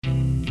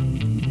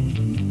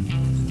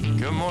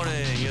Good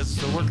morning. It's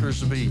the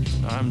Workers' Beat.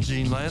 I'm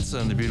Gene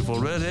Lanson, the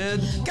beautiful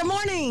redhead. Good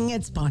morning.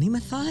 It's Bonnie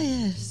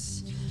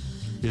Matthias.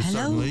 It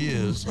Hello. certainly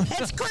is.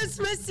 It's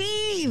Christmas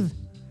Eve.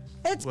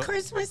 It's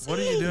Christmas What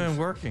Eve. are you doing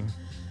working?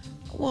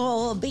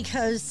 Well,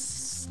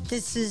 because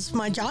this is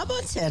my job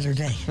on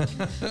Saturday.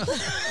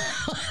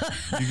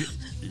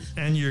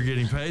 And you're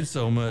getting paid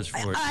so much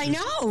for it. I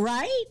know,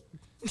 right?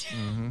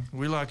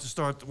 We like to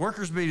start. The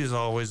Workers' Beat is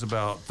always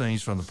about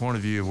things from the point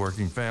of view of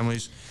working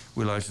families.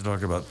 We like to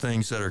talk about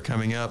things that are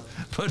coming up,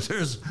 but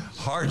there's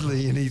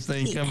hardly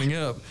anything coming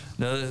up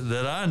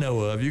that I know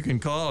of. You can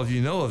call if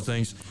you know of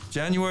things.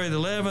 January the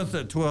 11th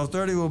at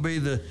 12:30 will be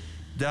the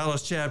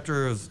Dallas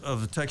chapter of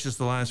the Texas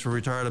Alliance for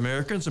Retired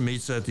Americans. It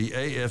meets at the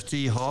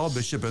AFT Hall,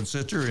 Bishop and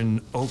Center in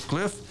Oak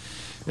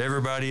Cliff.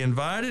 Everybody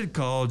invited.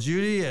 Call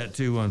Judy at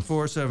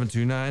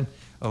 214-729-0063.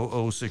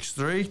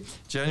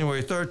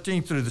 January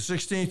 13th through the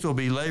 16th will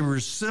be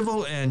Labor's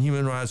Civil and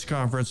Human Rights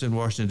Conference in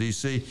Washington,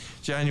 D.C.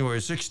 January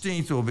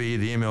 16th will be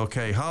the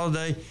MLK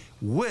holiday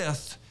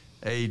with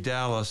a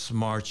Dallas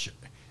March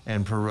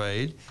and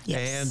Parade.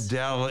 Yes.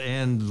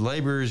 And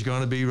Labor is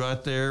going to be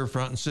right there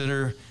front and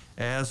center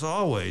as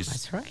always.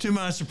 That's right. To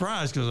my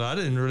surprise, because I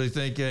didn't really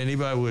think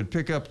anybody would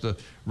pick up the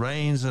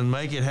reins and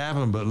make it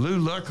happen, but Lou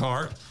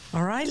Luckhart.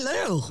 All right,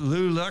 Lou.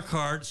 Lou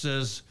Luckhart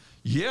says,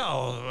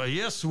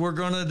 yes, we're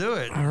going to do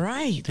it. All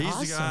right. He's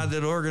awesome. the guy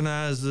that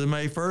organized the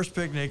May 1st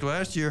picnic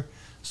last year,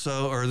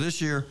 or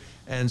this year,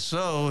 and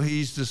so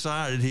he's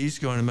decided he's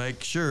going to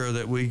make sure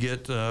that we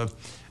get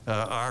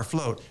our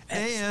float.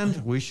 Excellent.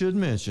 And we should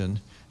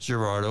mention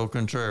Gerardo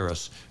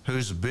Contreras,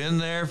 who's been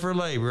there for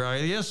Labor,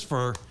 I guess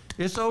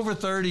it's over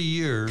 30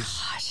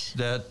 years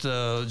that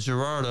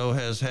Gerardo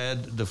has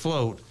had the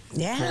float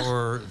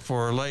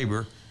for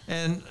Labor.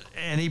 And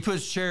he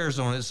puts chairs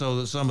on it so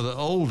that some of the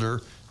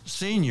older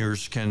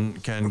seniors can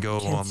go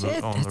on the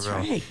route.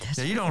 Right.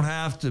 Now, you don't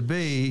have to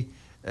be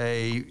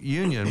a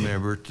union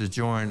member to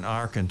join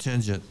our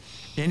contingent.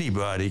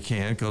 Anybody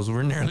can, because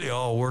we're nearly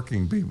all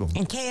working people.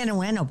 And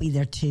KNON will be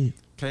there too.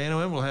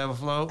 KNON will have a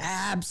float?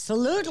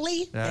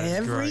 Absolutely. That is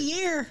Every great.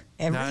 year.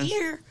 Every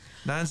year.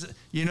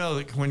 You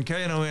know, when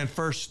KNON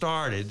first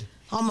started,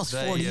 Almost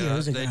 40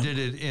 years ago. they did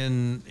it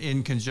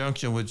in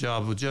conjunction with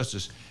Jobs with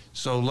Justice.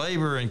 So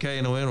Labor and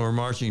KNON were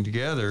marching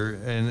together,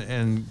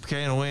 and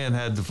KNON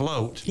had the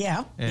float.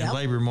 Yeah. And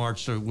Labor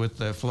marched with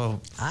that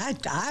float.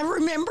 I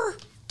remember.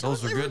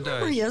 Those were good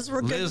days. Yes,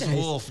 were good Liz days.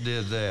 Wolfe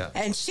did that.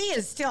 And she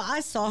is still. I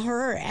saw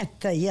her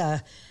at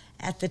the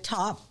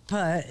top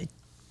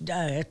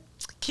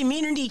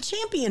Community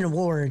Champion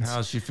Awards.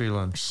 How's she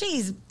feeling?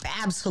 She's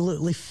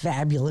absolutely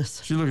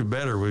fabulous. She looks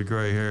better with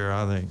gray hair,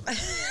 I think.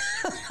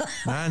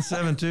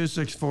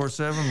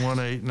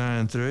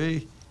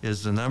 972-647-1893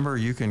 is the number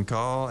you can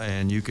call,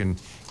 and you can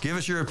give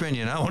us your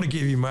opinion. I want to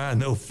give you mine,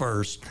 though,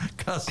 first,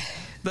 because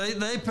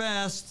they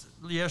passed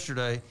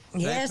yesterday.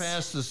 Yes. They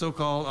passed the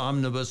so-called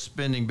omnibus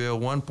spending bill,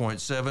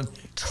 $1.7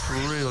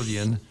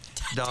 trillion.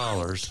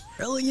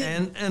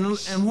 Brilliant. And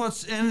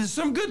there's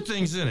some good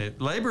things in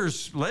it.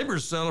 Labor's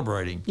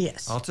celebrating.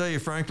 Yes. I'll tell you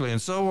frankly, and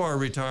so are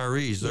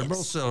retirees. They're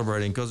both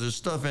celebrating because there's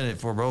stuff in it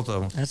for both of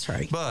them. That's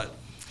right. But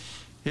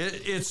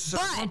it's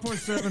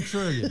 1.7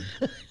 trillion.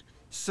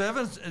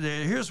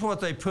 Here's what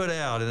they put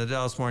out in the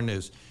Dallas Morning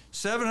News: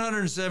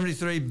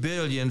 $773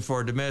 billion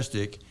for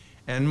domestic,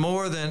 and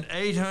more than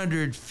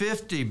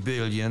 $850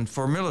 billion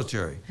for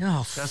military.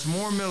 Oh. That's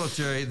more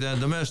military than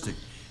domestic.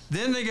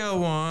 Then they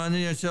go on,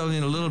 and they're telling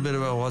you a little bit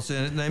about what's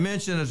in it. And they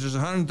mention that there's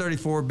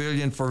 $134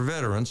 billion for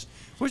veterans,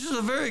 which is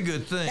a very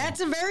good thing.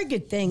 That's a very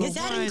good thing. But Is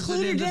that why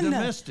included is it in the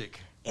domestic?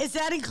 Is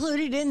that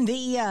included in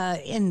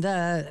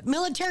the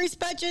military's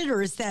budget,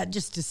 or is that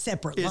just a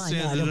separate It's line in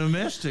item? the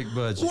domestic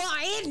budget.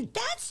 Why?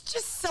 That's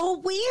just so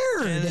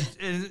weird.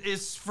 And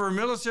it's for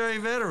military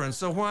veterans,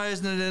 so why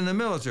isn't it in the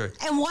military?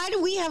 And why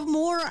do we have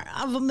more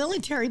of a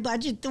military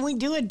budget than we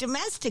do a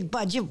domestic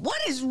budget? What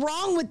is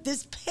wrong with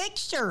this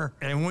picture?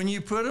 And when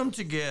you put them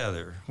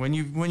together, when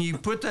you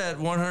put that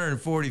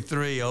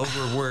 143 over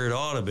where it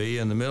ought to be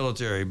in the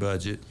military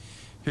budget,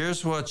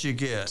 here's what you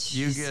get. Jesus.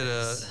 You get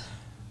a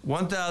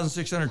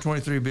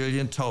 $1,623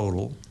 billion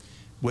total,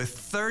 with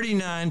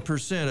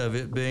 39% of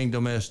it being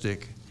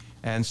domestic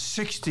and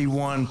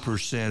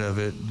 61% of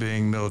it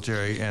being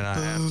military. And I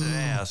have to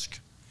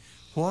ask,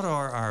 what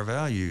are our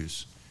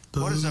values?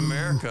 What is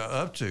America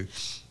up to?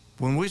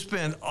 When we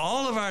spend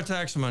all of our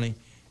tax money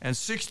and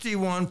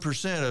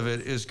 61% of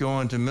it is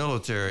going to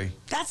military.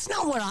 That's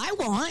not what I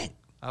want.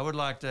 I would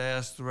like to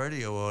ask the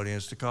radio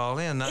audience to call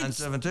in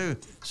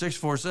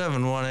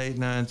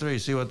 972-647-1893.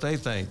 See what they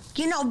think.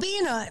 You know,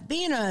 being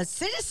a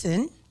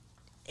citizen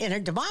in a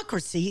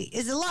democracy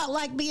is a lot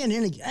like being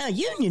a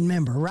union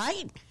member,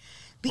 right?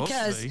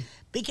 Because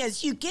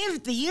you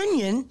give the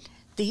union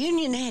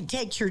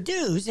takes your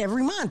dues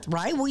every month,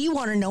 right? Well, you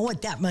want to know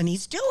what that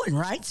money's doing,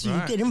 right? So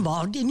you get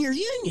involved in your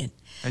union.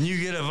 And you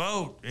get a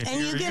vote.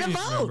 And you get a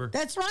vote. Member.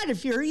 That's right.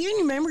 If you're a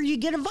union member, you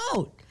get a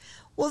vote.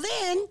 Well,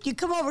 then you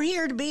come over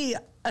here to be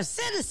a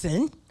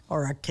citizen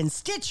or a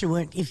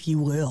constituent, if you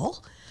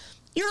will,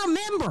 You're a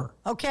member,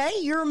 okay?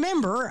 You're a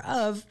member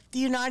of the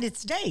United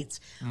States.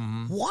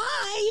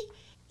 Why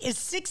is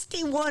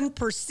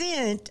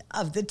 61%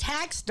 of the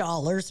tax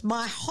dollars,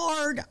 my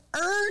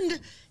hard-earned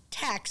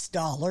tax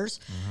dollars,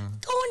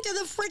 going to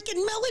the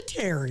freaking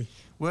military?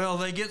 Well,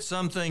 they get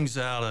some things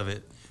out of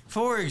it.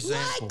 For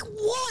example, Like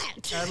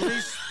what?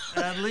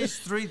 at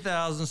least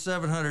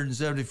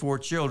 3,774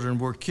 children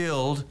were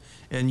killed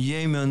in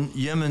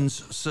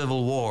Yemen's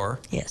civil war.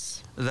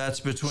 Yes. That's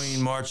between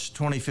March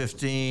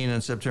 2015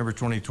 and September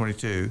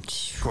 2022,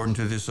 according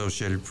to the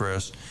Associated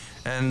Press.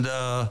 And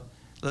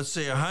let's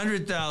see,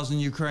 100,000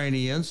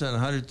 Ukrainians and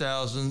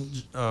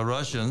 100,000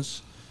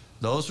 Russians.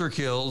 Those were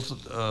killed,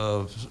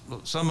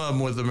 some of them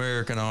with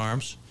American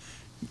arms.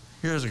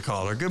 Here's a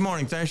caller. Good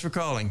morning. Thanks for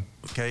calling.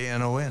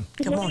 KNON.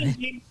 Good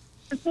morning.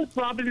 This is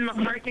Robin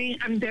McCartney.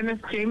 I'm Dennis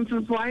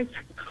James's wife.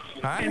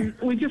 Hi. And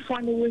we just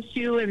want to wish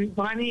you and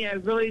Bonnie a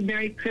really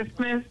Merry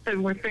Christmas,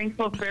 and we're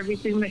thankful for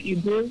everything that you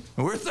do.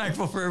 We're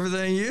thankful for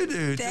everything you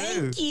do,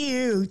 Thank too.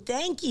 you.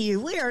 Thank you.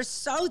 We are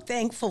so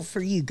thankful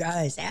for you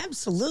guys.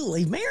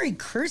 Absolutely. Merry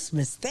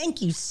Christmas.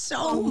 Thank you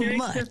so Merry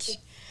much. Christmas.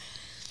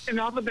 And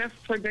all the best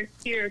for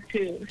next year,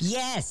 too.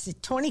 Yes,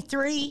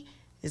 23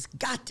 has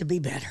got to be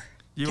better.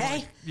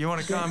 Okay? You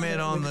want to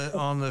comment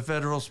on the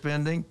federal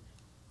spending?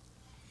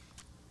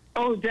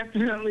 Oh,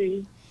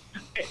 definitely.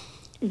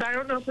 But I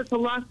don't know if it's a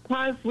lost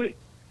cause.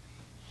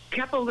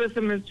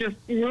 Capitalism is just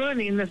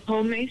ruining this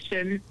whole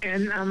nation,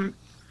 and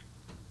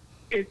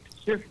it's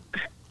just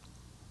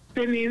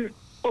spending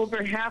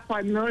over half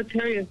on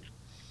military,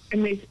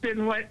 and they spend,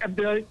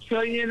 $1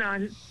 trillion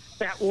on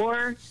that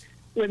war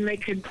when they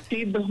could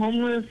feed the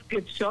homeless,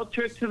 give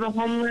shelter to the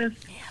homeless,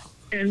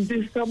 and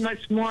do so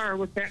much more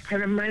with that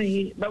kind of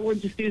money, but we're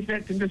just using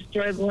it to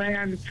destroy the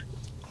land.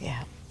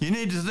 Yeah. People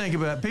need to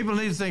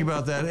think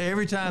about that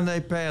every time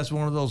they pass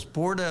one of those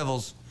poor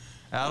devils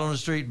out on the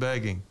street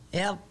begging.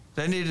 Yep.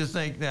 They need to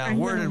think now,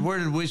 where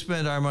did we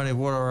spend our money?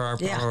 What are our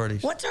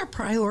priorities? What's our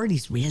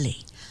priorities, really?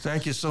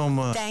 Thank you so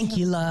much. Thank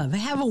you, love.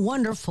 Have a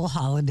wonderful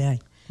holiday.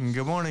 And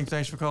good morning.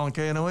 Thanks for calling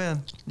KNON.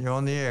 You're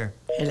on the air.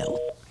 Hello.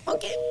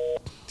 Okay.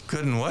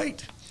 Couldn't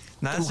wait.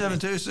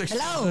 972-647-1193.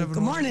 Hello.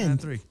 Good morning.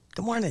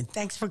 Good morning.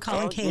 Thanks for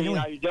calling KNON.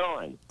 How you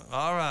doing?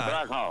 All right.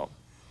 Blackhawk.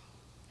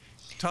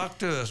 Talk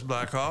to us,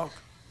 Blackhawk.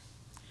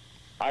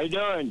 How you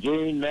doing,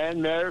 Gene?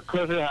 Man, Merry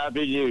Christmas,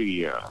 Happy New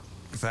Year.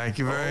 Thank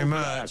you very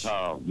much.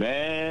 Blackhawk.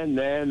 Man,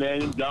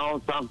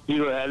 don't some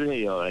people have it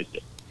here.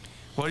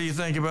 What do you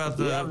think about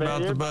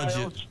the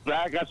budget? On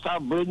strike. I saw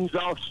Britain's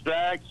on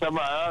strike. Some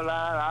airline,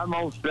 I'm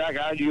on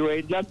strike. You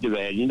ain't up to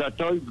that. You know, I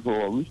told you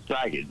before, we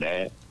striking,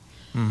 man.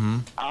 Mm-hmm.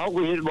 I hope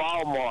we hit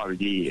Walmart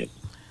again.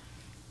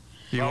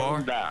 You Close are?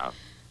 them down.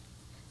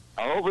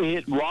 I hope we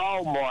hit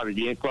Walmart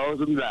again. Close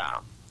them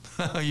down.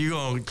 You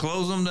gonna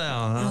close them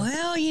down, huh?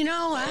 Well, you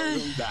know,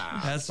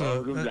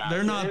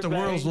 They're not the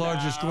world's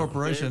largest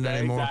corporation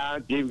anymore.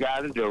 You've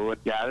got to do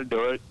it.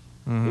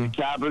 The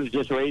capitalists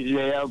just raising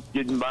their health,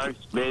 getting money,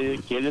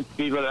 killing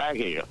people like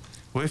here.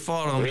 We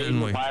fought them, didn't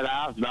we? White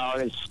House and all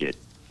that shit.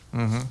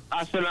 Mm-hmm.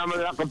 I said I'm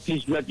not gonna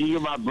teach that to you,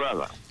 my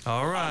brother.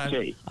 All right.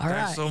 Okay. All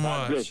Thanks right. so God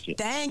much. bless you.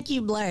 Thank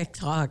you, Black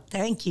Hawk.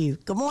 Thank you.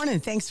 Good morning.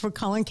 Thanks for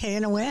calling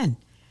KNON.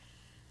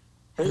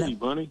 Hey,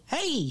 Bunny.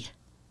 Hey,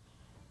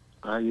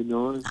 How you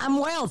doing? I'm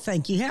well,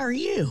 thank you. How are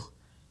you?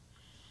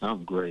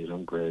 I'm great.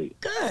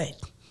 Good.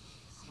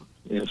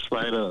 In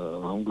spite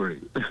of, I'm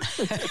great.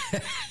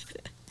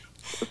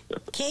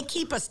 Can't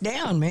keep us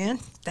down, man.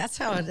 That's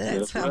how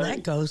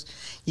that goes.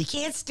 You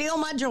can't steal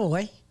my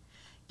joy.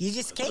 You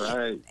just can't.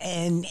 Right.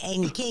 And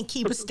you can't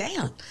keep us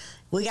down.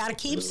 We got to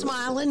keep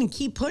smiling and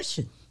keep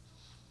pushing.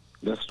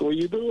 That's the way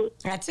you do it.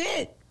 That's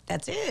it.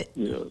 That's it.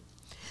 Yeah.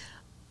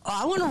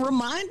 I want to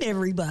remind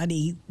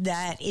everybody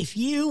that if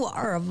you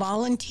are a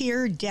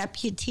volunteer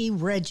deputy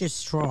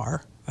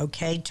registrar,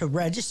 okay, to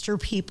register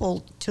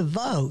people to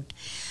vote,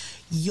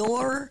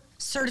 your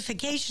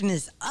certification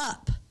is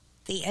up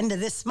the end of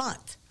this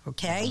month,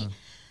 okay?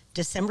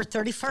 December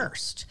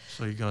 31st.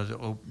 So you're gonna do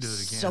it again?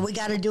 So we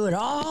got to do it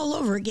all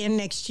over again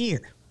next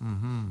year.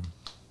 Mm-hmm.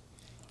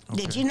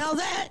 Did Okay. you know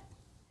that?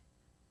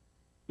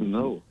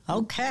 No.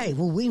 Okay,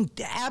 well, we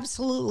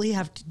absolutely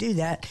have to do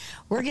that.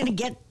 We're going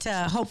to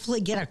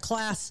hopefully get a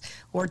class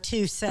or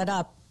two set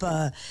up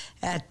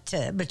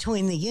at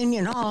between the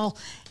Union Hall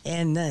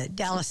and the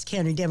Dallas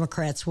County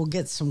Democrats. We'll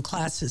get some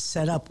classes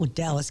set up with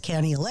Dallas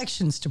County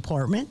Elections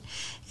Department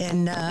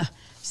and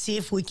see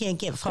if we can't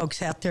get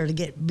folks out there to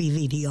get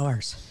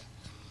BVDRs.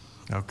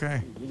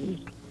 Okay.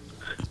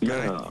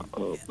 Now,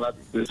 about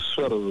this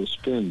federal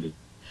spending,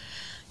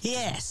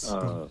 Yes.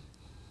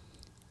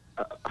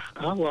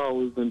 I've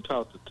always been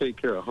taught to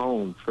take care of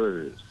home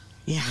first.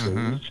 Yeah. So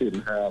we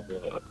shouldn't have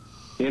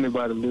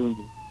anybody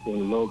living in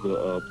the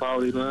local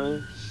poverty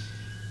line.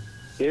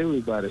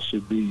 Everybody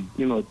should be,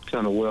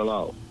 kind of well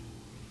off.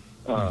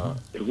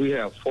 If we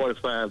have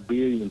 $45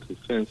 billion to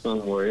send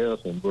somewhere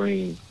else and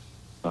bring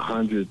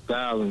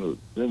 100,000 of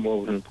them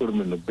over and put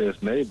them in the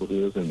best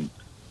neighborhoods, and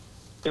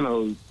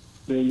then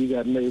you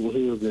got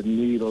neighborhoods that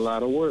need a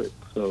lot of work.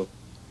 So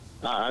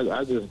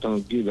I just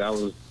don't get it. I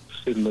was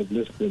sitting up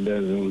listening to that,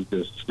 and it was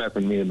just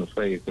slapping me in the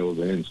face. It was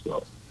an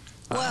insult.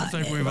 I don't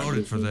think we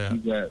voted for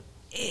that.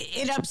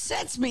 It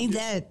upsets me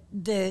that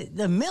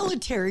the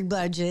military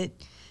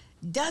budget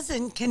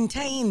doesn't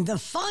contain the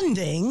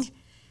funding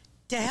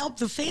to help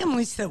the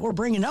families that we're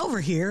bringing over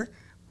here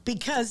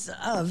because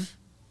of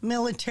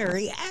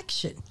military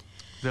action.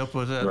 They'll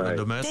put that in the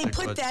domestic budget.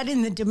 They put that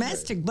in the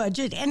domestic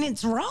budget, and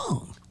it's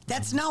wrong.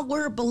 That's not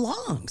where it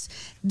belongs.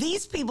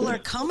 These people are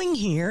coming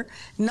here,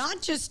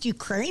 not just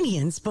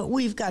Ukrainians, but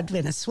we've got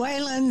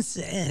Venezuelans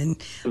and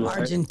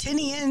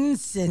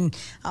Argentinians and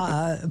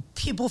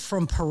people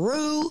from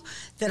Peru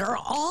that are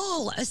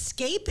all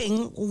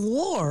escaping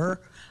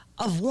war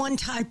of one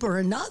type or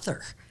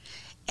another.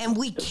 And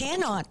we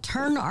cannot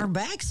turn our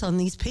backs on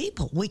these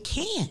people. We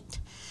can't.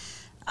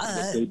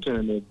 They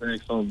turn their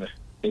backs on the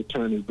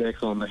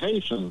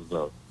Haitians,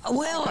 though.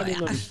 Well,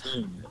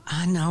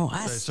 I know.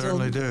 They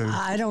certainly do.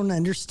 I don't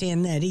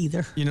understand that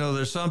either. You know,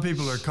 there's some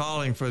people are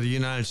calling for the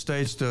United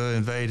States to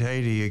invade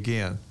Haiti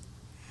again.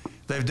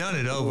 They've done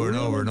it over and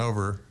over and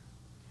over.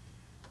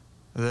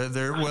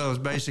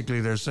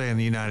 Basically they're saying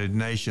the United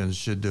Nations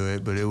should do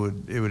it, but it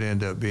would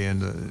end up being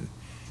the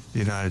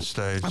United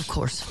States. Of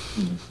course.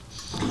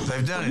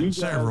 They've done it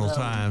several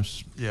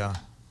times. Yeah.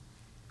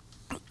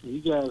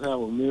 You guys have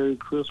a Merry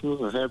Christmas,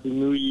 a Happy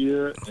New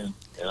Year, and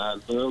I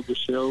love the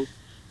show.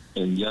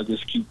 And y'all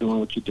just keep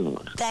doing what you're doing.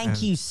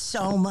 Thank you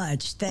so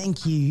much.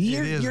 Thank you.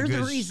 You're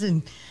the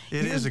reason.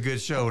 It is a good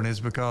show, and it's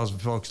because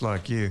of folks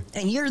like you.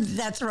 And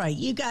that's right.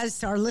 You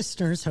guys, our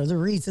listeners, are the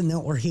reason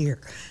that we're here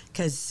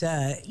because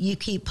you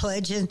keep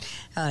pledging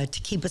to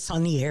keep us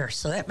on the air.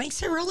 So that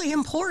makes it really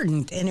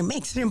important, and it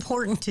makes it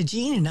important to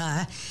Gene and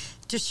I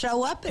to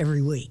show up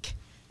every week.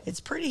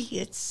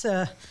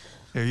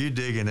 Are you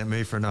digging at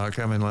me for not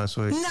coming last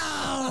week?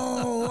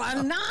 No,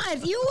 I'm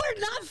not. You were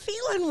not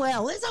feeling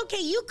well. It's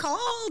okay. You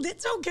called.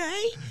 It's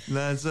okay.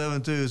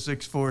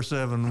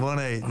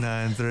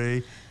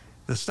 972-647-1893.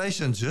 The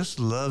station just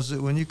loves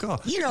it when you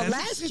call. You know, and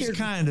last year... It's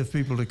kind of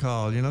people to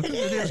call, you know, because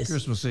it is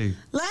Christmas Eve.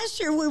 Last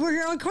year we were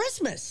here on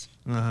Christmas.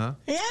 Uh-huh.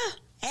 Yeah,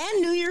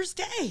 and New Year's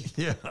Day.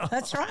 Yeah.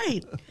 That's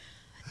right.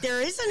 There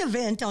is an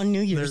event on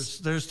New Year's.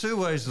 There's two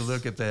ways to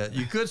look at that.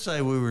 You could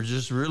say we were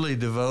just really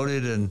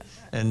devoted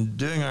and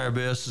doing our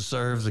best to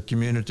serve the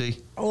community.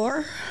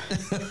 Or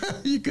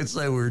you could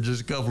say we were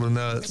just a couple of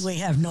nuts. We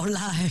have no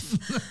life.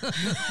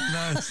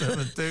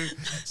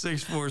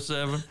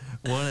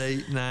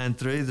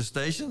 972-647-1893. The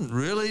station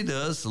really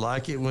does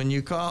like it when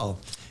you call.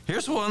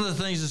 Here's one of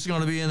the things that's going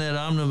to be in that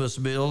omnibus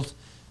bill.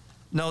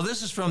 No,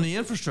 this is from the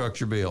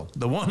infrastructure bill,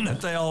 the one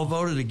that they all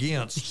voted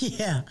against.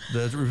 Yeah.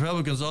 The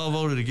Republicans all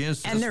voted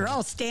against it. And they're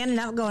all standing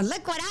up going,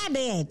 look what I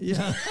did.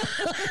 Yeah.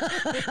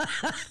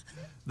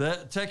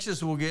 That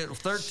Texas will get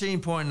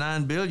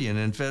 $13.9 billion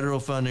in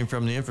federal funding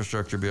from the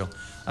infrastructure bill.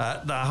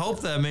 I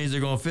hope that means they're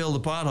going to fill the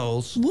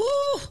potholes. Woo!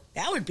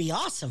 That would be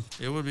awesome.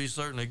 It would be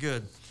certainly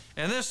good.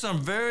 And there's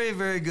some very,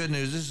 very good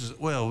news.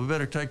 We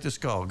better take this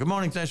call. Good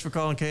morning. Thanks for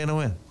calling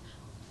KNON.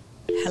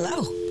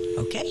 Hello.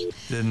 Okay.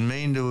 Didn't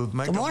mean to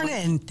make Good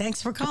morning. Thanks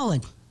for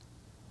calling.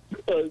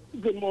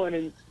 Good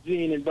morning,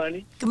 Gene and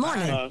Bunny. Good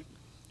morning.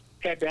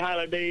 Happy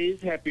holidays,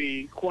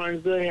 happy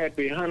Kwanzaa,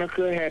 happy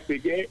Hanukkah,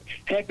 happy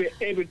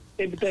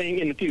everything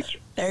in the future.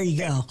 There you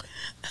go.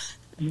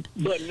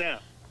 But now,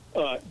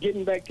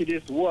 getting back to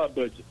this war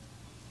budget,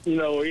 you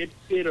know, it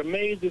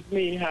amazes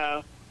me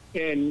how,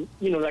 and,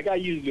 you know, like I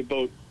usually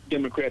vote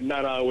Democrat,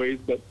 not always,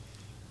 but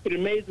it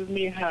amazes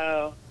me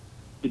how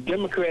the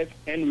Democrats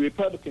and the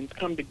Republicans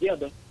come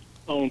together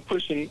on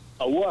pushing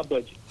a war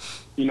budget.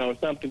 You know,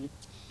 something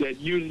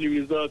that usually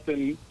results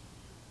in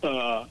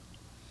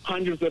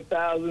hundreds of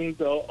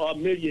thousands or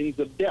millions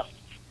of deaths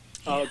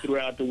all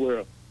throughout the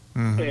world.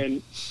 Mm-hmm.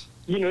 And,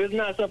 you know, it's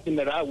not something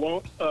that I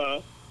want,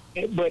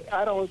 but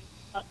I don't,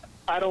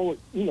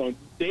 you know,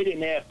 they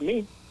didn't ask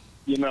me,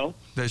 you know.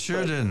 They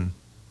sure didn't.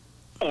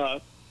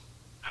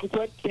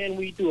 What can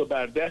we do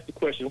about it? That's the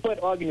question.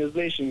 What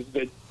organizations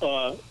that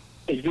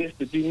exist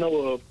that you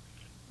know of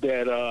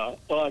that are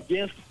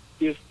against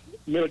this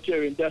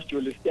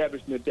military-industrial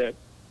establishment that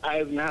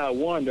Eisenhower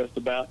warned us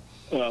about?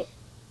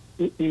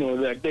 You know,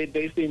 that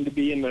they seem to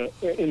be in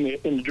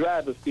the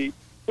driver's seat.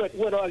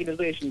 What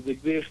organizations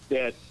exist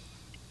that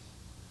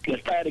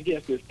fight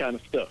against this kind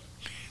of stuff?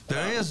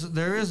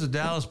 There is a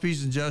Dallas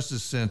Peace and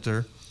Justice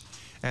Center,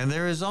 and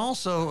there is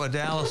also a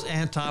Dallas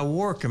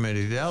Anti-War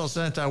Committee. The Dallas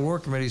Anti-War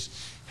Committee's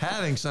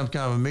having some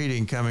kind of a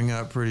meeting coming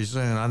up pretty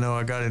soon. I know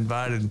I got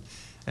invited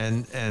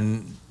and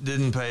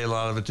didn't pay a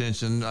lot of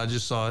attention. I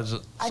just saw it.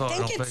 I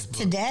think it's Facebook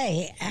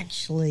today,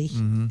 actually,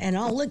 and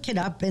I'll look it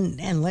up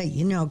and let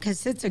you know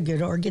because it's a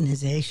good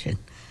organization.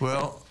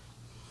 Well,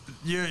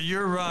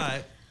 you're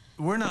right.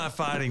 We're not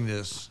fighting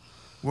this.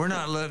 We're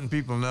not letting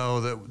people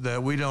know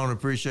that we don't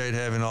appreciate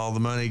having all the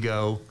money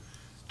go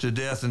to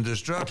death and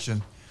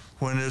destruction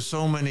when there's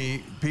so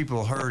many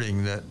people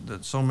hurting, that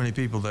so many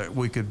people that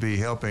we could be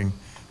helping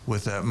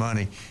with that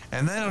money.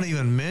 And they don't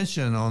even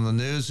mention on the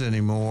news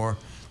anymore,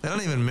 they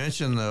don't even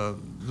mention the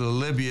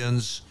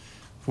Libyans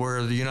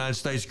where the United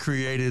States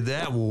created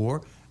that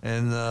war.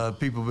 and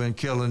people have been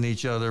killing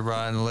each other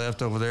right and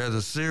left over there.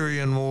 The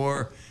Syrian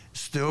war is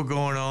still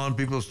going on.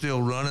 People are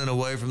still running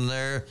away from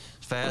there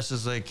as fast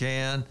as they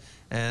can,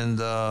 and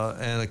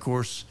of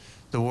course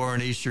the war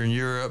in Eastern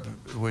Europe,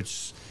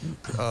 which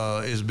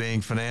is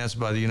being financed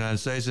by the United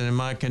States, and in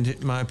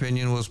my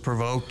opinion was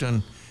provoked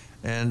and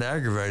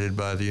aggravated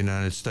by the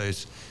United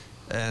States,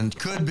 and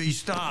could be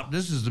stopped.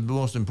 This is the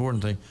most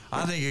important thing.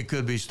 I think it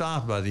could be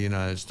stopped by the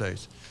United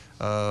States.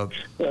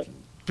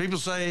 People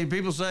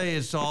say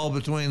it's all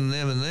between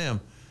them and them,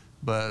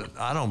 but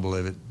I don't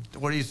believe it.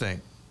 What do you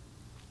think?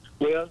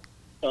 Well,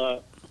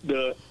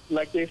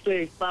 like they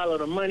say, follow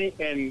the money,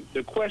 and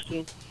the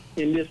question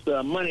in this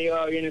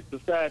money-oriented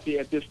society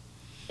at this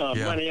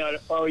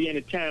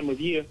money-oriented time of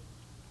year,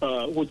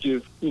 which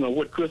is,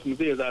 what Christmas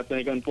is, I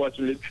think,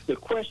 unfortunately. The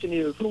question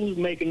is, who's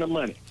making the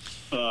money?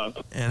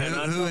 And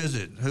who is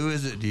it? Who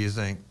is it, do you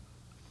think?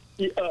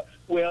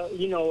 Well,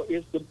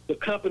 it's the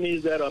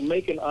companies that are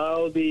making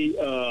all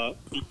the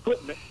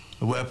equipment.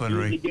 The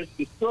weaponry. It gets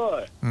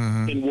destroyed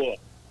in war.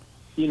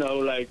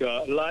 Like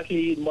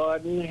Lockheed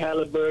Martin,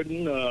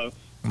 Halliburton,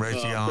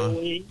 Raytheon.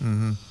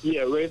 Boeing.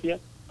 Yeah, Raytheon.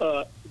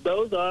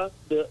 Those are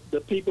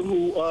the people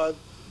who are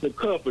the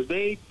culprits.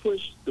 They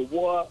push the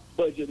war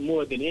budget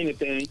more than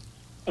anything,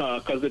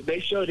 because they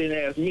sure didn't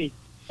ask me.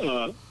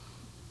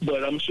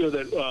 But I'm sure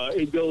that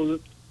it goes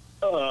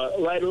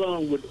right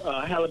along with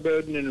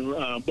Halliburton and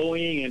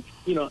Boeing,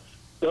 and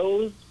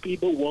those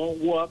people won't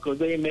war because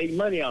they make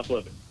money off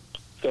of it.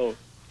 So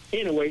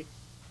anyway,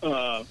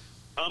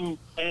 I'm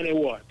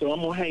anti-war, so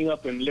I'm gonna hang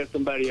up and let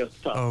somebody else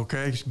talk.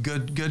 Okay,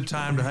 good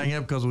time to hang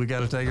up because we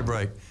got to take a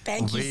break.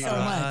 Thank you so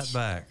much.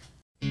 Back.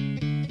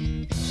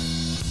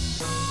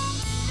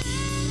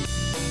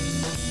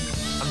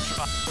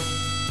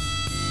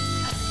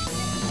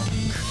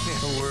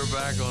 We're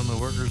back on the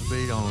Workers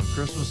Beat on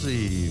Christmas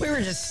Eve. We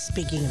were just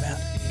speaking about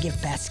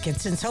gift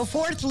baskets and so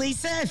forth.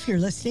 Lisa, if you're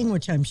listening,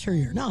 which I'm sure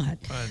you're not,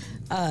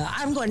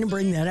 I'm going to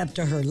bring that up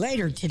to her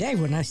later today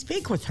when I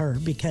speak with her,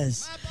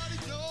 because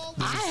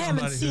I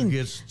haven't seen. Who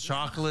gets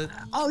chocolate?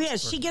 Oh yeah,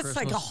 she gets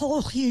Christmas? like a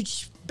whole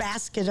huge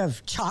basket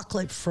of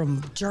chocolate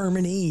from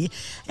Germany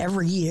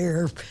every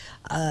year.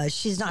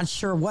 She's not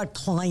sure what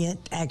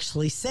client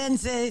actually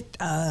sends it.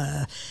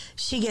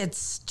 She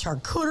gets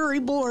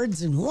charcuterie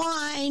boards and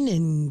wine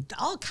and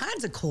all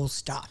kinds of cool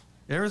stuff.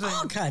 Everything.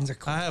 All kinds of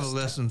cool I have a stuff.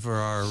 lesson for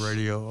our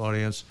radio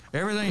audience.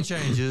 Everything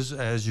changes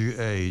as you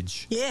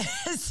age.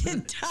 Yes,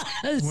 it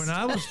does. When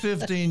I was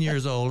 15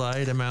 years old, I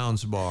ate a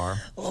Mounds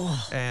bar,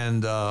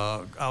 and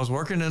I was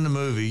working in the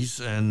movies,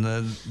 and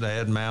they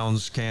had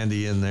Mounds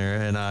candy in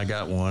there, and I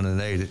got one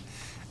and ate it.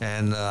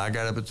 And I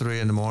got up at 3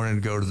 in the morning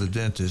to go to the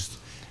dentist,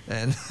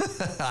 and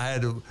I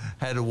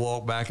had to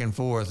walk back and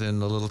forth in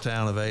the little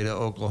town of Ada,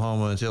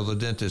 Oklahoma, until the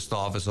dentist's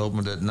office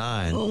opened at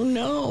 9. Oh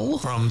no!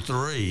 From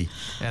 3,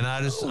 and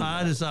I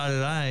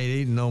decided I ain't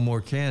eating no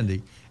more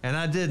candy, and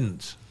I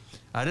didn't.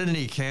 I didn't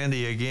eat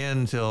candy again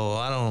until,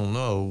 I don't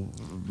know,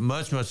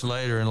 much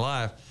later in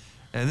life.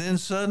 And then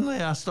suddenly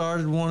I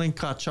started wanting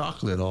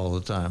chocolate all the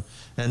time.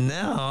 And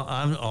now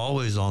I'm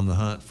always on the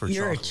hunt for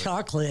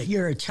chocolate.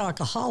 You're a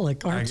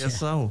chocoholic, aren't you? I guess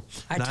so.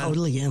 I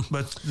totally am.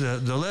 But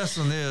the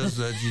lesson is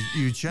that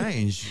you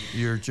change,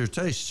 your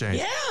taste change.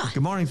 Yeah.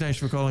 Good morning. Thanks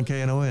for calling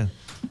KNON.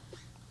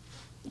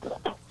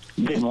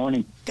 Good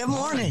morning. Good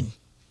morning.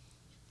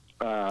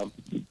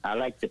 I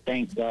like to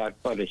thank God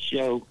for the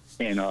show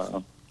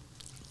and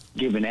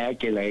giving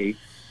accolades,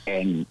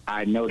 and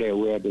I know they're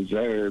well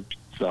deserved,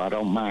 so I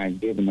don't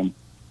mind giving them.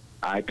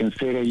 I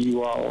consider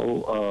you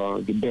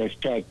all the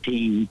best tag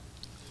team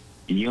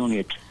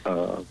unit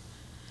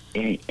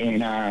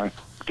in our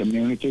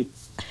community.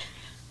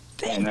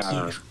 Thank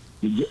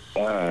you.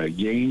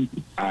 Gene,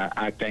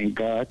 I thank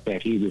God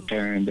that he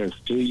returned us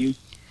to you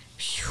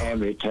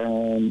and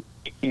returned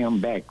him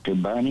back to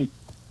Bernie.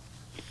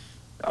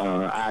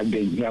 I've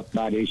been helped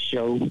by this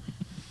show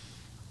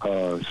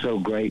so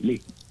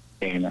greatly,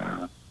 and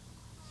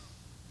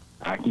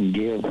I can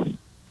give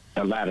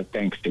a lot of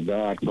thanks to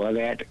God for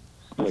that,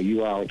 for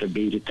you all to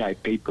be the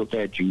type people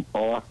that you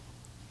are.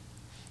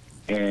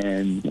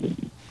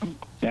 And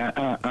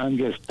I'm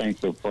just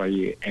thankful for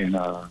you. And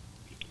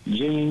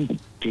Gene,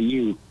 to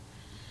you,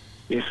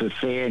 it's a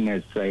saying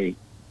that say,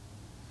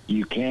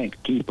 you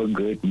can't keep a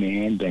good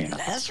man down.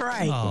 That's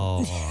right.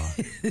 Oh,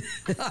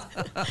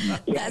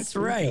 That's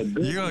right.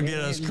 you're going to get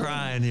us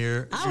crying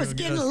here. I was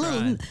getting a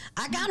little,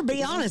 I got to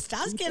be honest,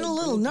 I was getting a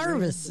little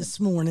nervous this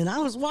morning. I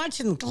was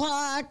watching the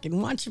clock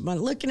and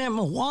looking at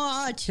my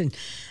watch, and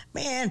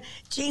man,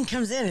 Gene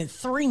comes in at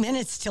 3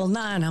 minutes till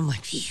 9. I'm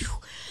like, phew,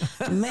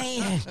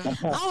 man,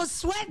 I was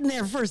sweating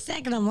there for a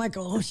second. I'm like,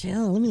 oh, shit,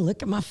 let me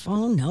look at my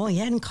phone. No, he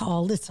hadn't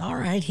called. It's all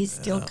right. He's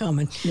still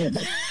coming.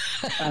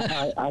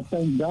 I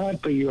thank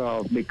God for you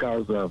all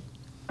because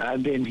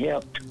I've been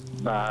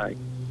helped by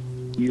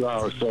you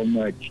all so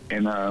much,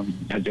 and I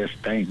just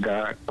thank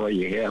God for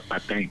your help. I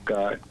thank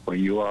God for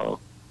you all,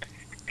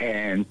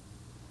 and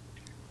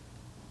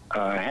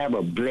have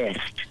a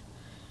blessed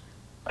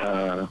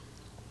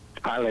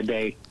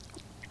holiday,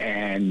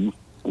 and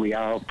we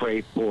all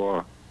pray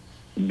for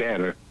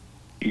better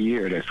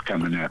year that's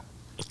coming up.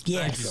 Thank you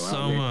Yes.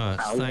 so much.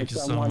 Thank you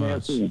so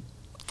much.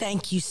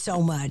 Thank you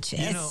so much.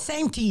 And know-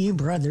 same to you,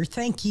 brother.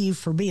 Thank you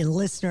for being a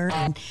listener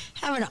and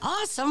have an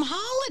awesome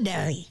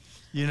holiday.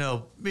 You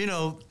know,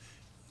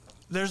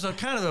 there's a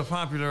kind of a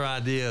popular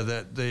idea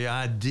that the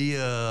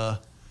idea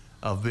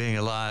of being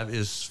alive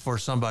is for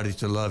somebody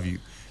to love you,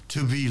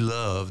 to be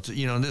loved.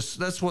 You know, and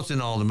that's what's in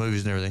all the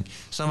movies and everything.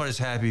 Somebody's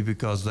happy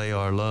because they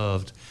are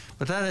loved.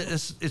 But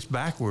it's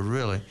backward,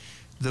 really.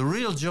 The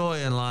real joy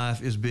in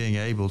life is being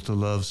able to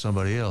love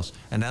somebody else.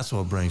 And that's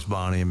what brings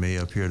Bonnie and me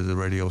up here to the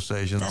radio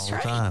station That's all the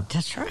right. time.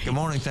 That's right. Good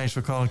morning. Thanks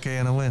for calling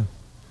KNON.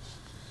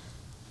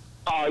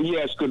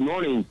 Yes, good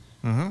morning.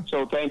 Mm-hmm.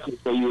 So thank you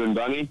for you and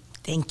Bunny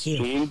Thank you.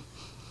 team.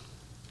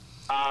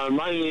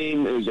 My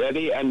name is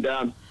Eddie, and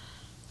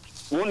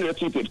wonder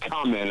if you could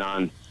comment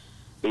on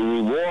the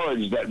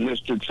rewards that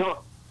Mr. Trump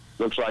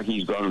looks like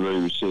he's going to be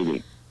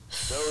receiving.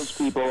 Those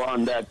people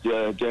on that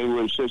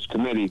January 6th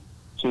committee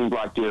seems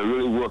like they're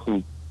really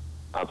working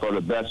for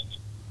the best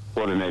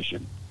for the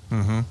nation.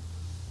 Mm-hmm.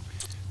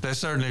 They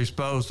certainly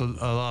exposed a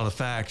lot of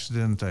facts,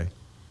 didn't they?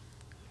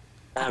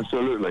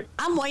 Absolutely.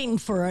 I'm waiting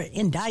for an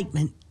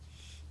indictment.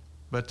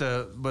 But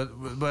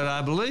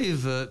I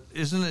believe that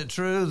isn't it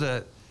true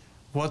that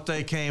what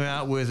they came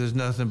out with is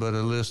nothing but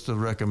a list of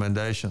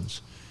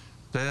recommendations.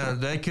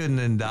 They couldn't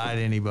indict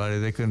anybody.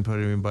 They couldn't put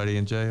anybody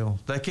in jail.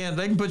 They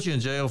can put you in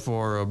jail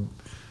for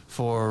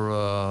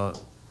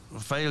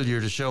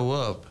failure to show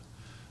up,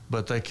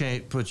 but they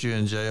can't put you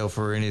in jail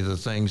for any of the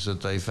things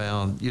that they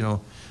found. You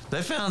know,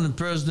 they found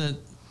that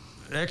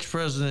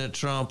ex-President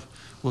Trump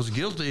was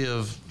guilty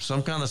of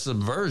some kind of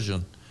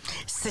subversion.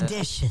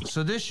 Sedition.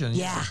 Sedition.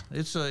 Yeah.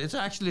 It's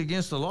actually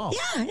against the law.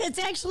 Yeah, it's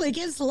actually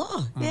against the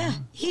law. Yeah.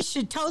 He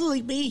should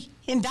totally be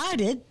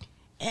indicted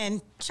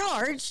and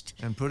charged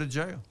And put in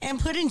jail. and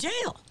put in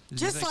jail. you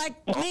Just think-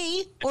 like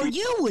me or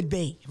you would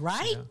be,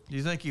 right? Do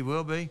you think he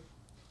will be?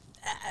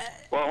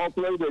 Well,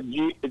 hopefully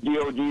the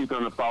DOG is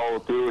going to follow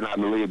through, and I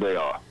believe they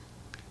are.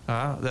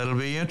 That'll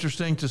be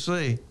interesting to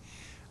see.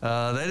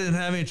 They didn't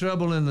have any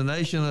trouble in the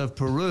nation of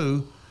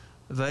Peru.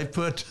 They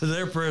put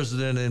their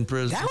president in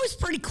prison. That was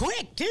pretty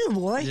quick too,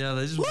 boy. Yeah,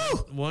 they just Woo!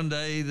 one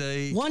day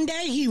they, One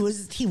day he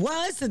was,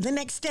 and the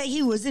next day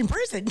he was in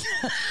prison.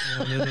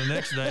 and then the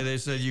next day they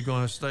said you're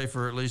going to stay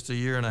for at least a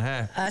year and a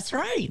half. That's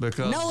right.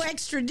 Because- no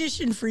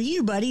extradition for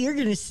you, buddy. You're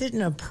going to sit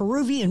in a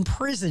Peruvian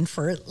prison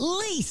for at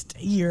least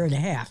a year and a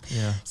half.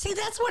 Yeah. See,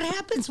 that's what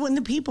happens when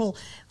the people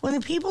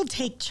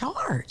take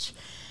charge.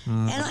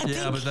 And I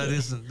Yeah, think but that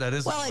isn't. Well,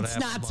 what it's happens,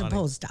 not Bonnie.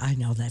 supposed to. I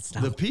know that's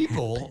not. The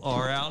people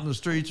are out in the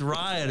streets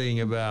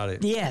rioting about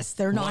it. Yes,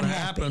 they're not What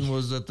happy. happened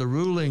was that the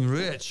ruling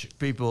rich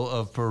people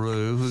of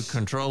Peru, who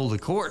control the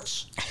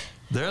courts,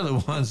 they're the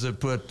ones that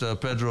put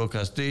Pedro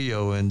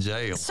Castillo in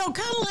jail. So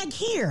kind of like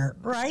here,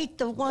 right?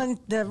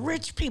 The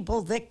rich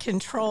people that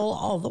control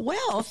all the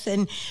wealth,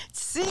 and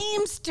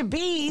seems to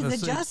be Let's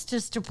the see.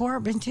 Justice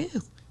Department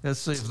too. Let's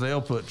see if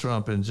they'll put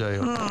Trump in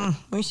jail.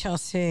 We shall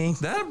see.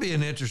 That'd be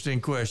an interesting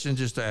question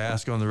just to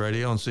ask on the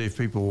radio and see if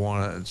people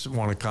want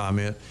to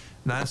comment.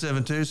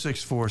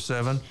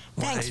 972-647-1893.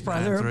 Thanks,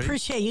 brother.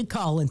 Appreciate you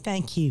calling.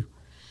 Thank you.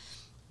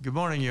 Good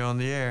morning. You're on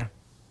the air.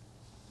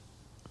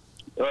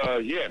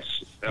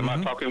 Yes. Am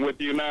I talking with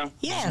you now?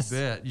 Yes. You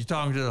bet. You're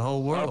talking to the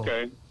whole world.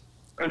 Okay.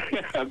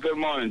 Good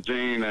morning,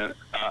 Gene.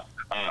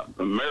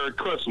 Merry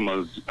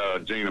Christmas,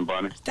 Gene and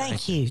Bunny.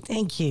 Thank you.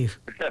 Thank you.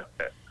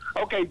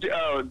 Okay, Gene,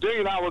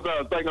 I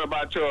was thinking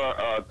about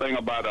your thing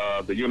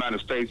about the United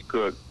States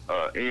could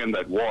end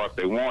that war if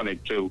they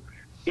wanted to.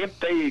 If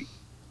the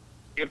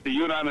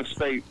United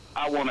States,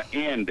 I want to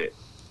end it,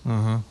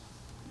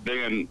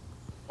 then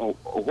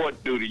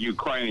what do the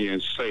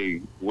Ukrainians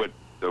say with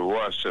the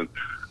Russians?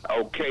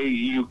 Okay,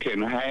 you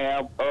can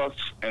have us,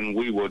 and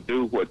we will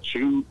do what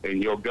you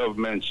and your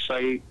government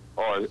say,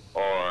 or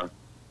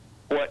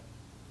what?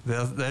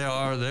 They're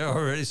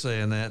already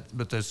saying that,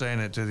 but they're saying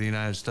it to the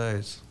United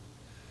States.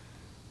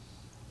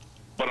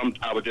 But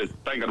I was just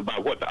thinking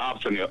about what the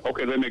option is.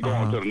 Okay, let me go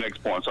on to the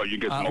next point so you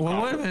get some more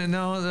Well, wait a confidence. minute.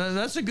 No,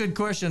 that's a good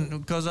question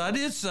because I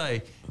did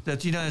say that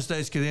the United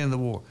States could end the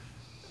war.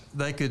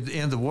 They could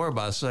end the war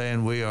by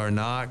saying we are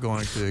not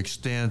going to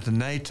extend to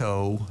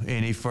NATO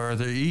any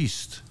further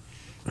east.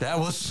 That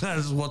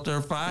is what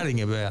they're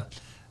fighting about.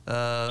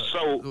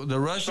 So the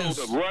Russians,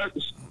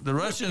 the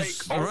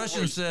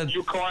Russians said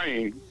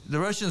Ukraine. The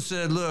Russians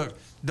said, look,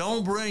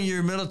 don't bring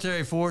your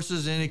military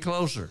forces any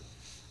closer.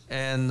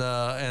 And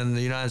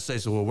the United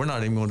States said, well, we're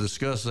not even going to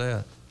discuss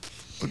that.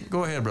 But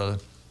go ahead, brother.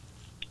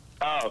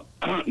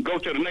 Go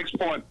to the next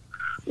point.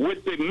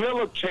 With the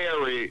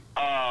military,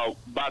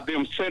 by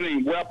them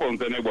sending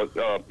weapons, and it was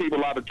people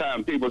a lot of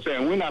time, people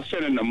saying, we're not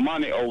sending the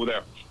money over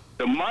there.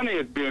 The money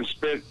is being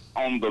spent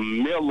on the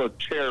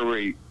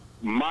military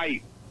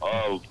might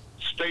of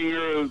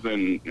stingers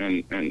and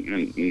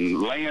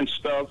land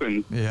stuff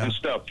and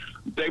stuff.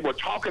 They were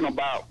talking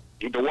about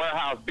the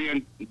warehouse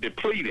being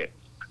depleted.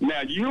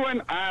 Now, you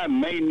and I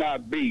may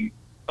not be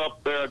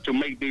up there to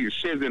make the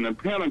decision in the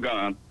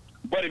Pentagon,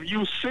 but if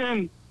you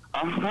send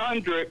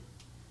 100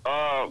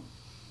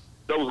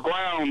 those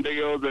ground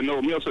deals and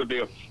those missile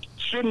deals,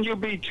 shouldn't you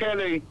be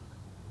telling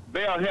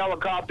Bell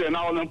Helicopter and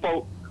all them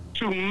folks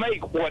to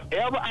make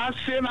whatever I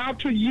send out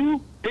to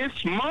you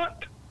this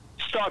month,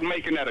 start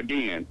making that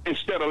again,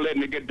 instead of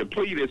letting it get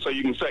depleted so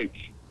you can say,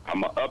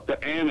 I'm going to up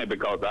the ante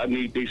because I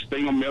need these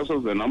Stinger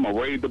missiles and I'm going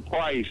to raise the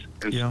price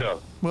and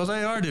stuff. Well,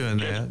 they are doing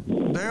that.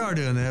 They are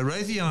doing that.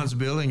 Raytheon's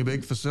building a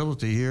big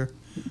facility here.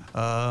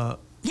 Yeah,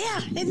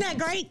 isn't that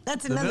great?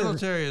 That's another. The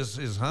military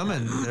is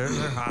humming. They're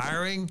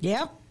hiring.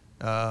 Yep.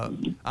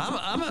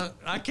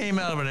 I came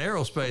out of an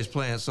aerospace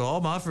plant, so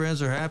all my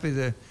friends are happy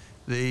that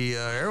the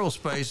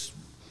aerospace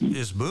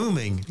is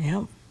booming.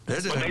 Yep. They're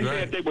doing But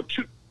great.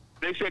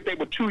 they said they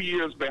were 2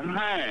 years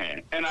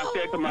behind, and I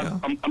said to myself,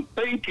 I'm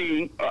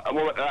thinking.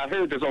 I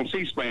heard this on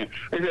C-SPAN.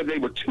 They said they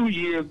were 2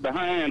 years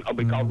behind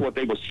because of what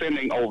they were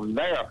sending over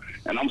there,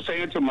 and I'm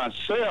saying to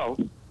myself,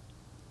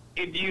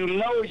 if you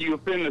know you're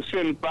finna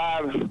send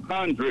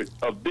 500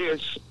 of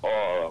this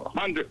or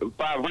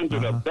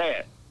 500 of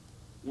that,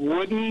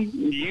 wouldn't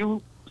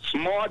you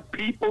smart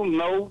people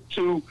know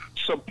to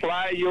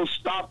supply your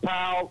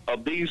stockpile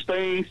of these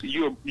things?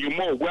 You're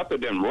more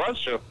weapon than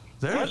Russia.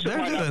 Russia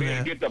might not be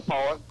able to get the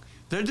part.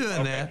 They're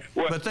doing that,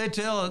 but they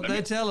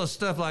tell us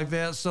stuff like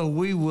that so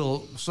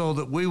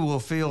that we will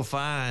feel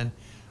fine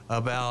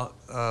about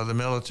the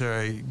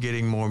military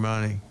getting more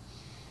money.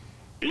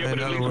 Yeah, but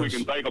at least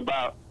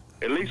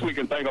we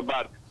can think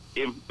about.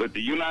 If the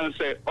United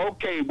States,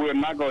 okay, we're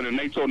not going to,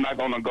 NATO not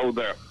going to go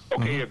there.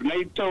 Okay, if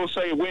NATO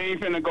say we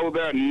ain't finna go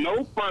there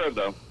no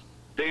further,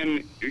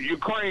 then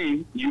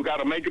Ukraine, you got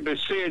to make a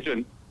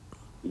decision.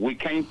 We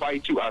can't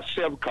fight you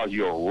ourselves because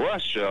you're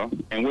Russia,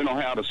 and we don't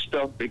have the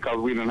stuff because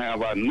we didn't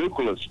have our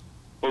nucleus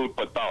food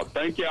for thought.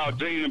 Thank y'all,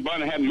 Gene and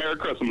Bunny. Have a Merry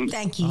Christmas.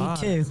 Thank you, you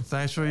too.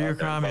 Thanks for your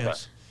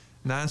comments.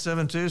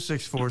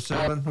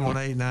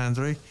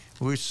 972-647-1893.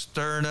 We're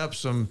stirring up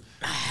some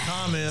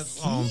comments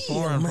on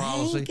foreign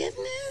policy.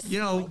 Goodness. You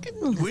know,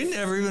 we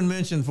never even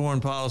mentioned foreign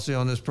policy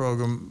on this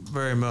program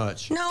very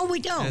much. No, we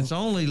don't. And it's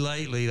only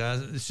lately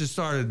that it's just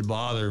started to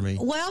bother me.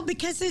 Well,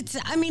 because it's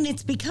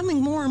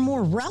becoming more and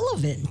more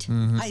relevant,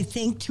 I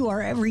think, to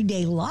our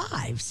everyday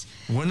lives.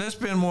 When they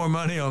spend more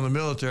money on the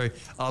military,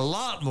 a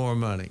lot more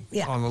money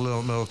on the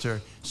little military,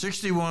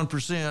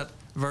 61%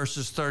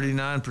 versus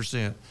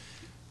 39%.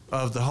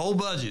 Of the whole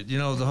budget,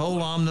 the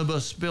whole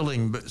omnibus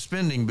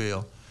spending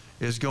bill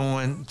is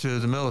going to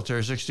the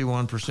military.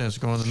 61% is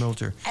going to the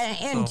military.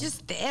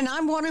 And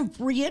I want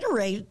to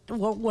reiterate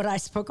what I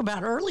spoke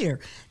about earlier.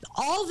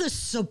 All the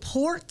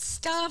support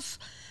stuff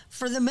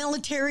for the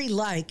military,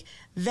 like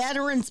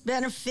veterans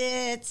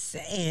benefits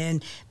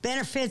and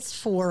benefits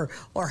for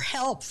or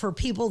help for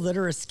people that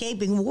are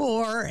escaping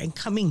war and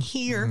coming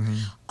here,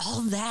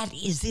 all that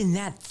is in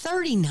that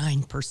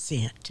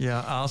 39%.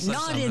 Yeah, I'll say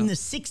not in the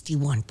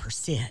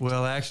 61%.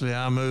 Well, actually,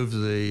 I moved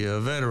the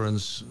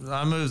veterans.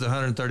 I moved the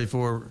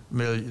 $134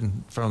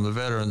 million from the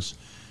veterans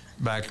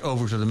back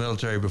over to the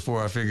military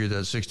before I figured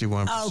that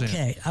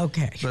 61%.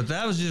 Okay. But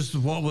that was just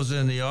what was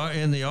in the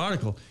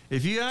article.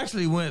 If you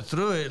actually went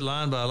through it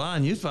line by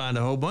line, you'd find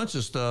a whole bunch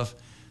of stuff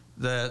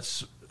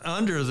that's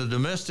under the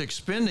domestic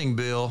spending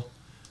bill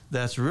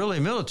that's really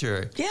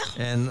military. Yeah.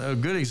 And a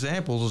good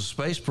example is the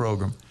space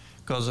program,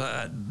 because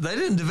they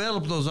didn't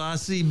develop those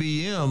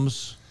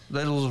ICBMs,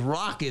 those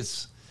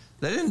rockets.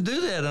 They didn't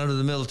do that under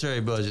the military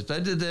budget. They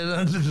did that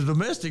under the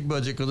domestic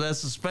budget because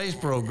that's the space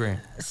program.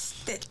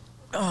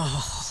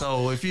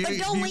 So if you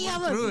went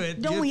through it,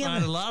 you'd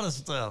find a lot of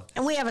stuff.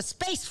 And we have a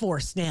Space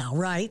Force now,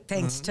 right?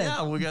 Thanks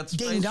to we got the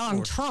Ding Dong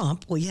Force.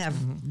 Trump, we have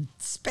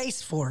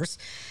Space Force.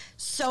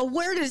 So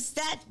where does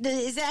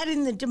is that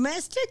in the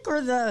domestic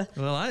or the?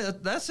 Well,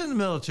 that's in the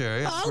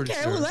military.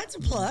 Okay, well that's a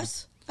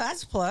plus.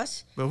 That's a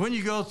plus. But when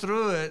you go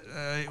through it,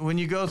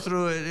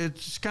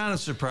 it's kind of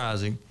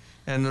surprising.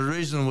 And the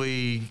reason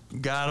we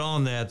got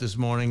on that this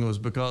morning was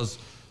because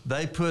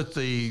they put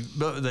the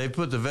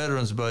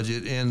veterans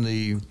budget in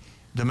the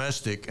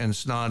domestic and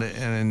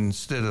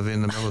instead of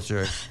in the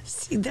military.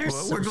 See,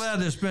 we're glad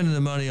they're spending the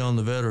money on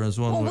the veterans.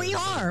 We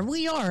are,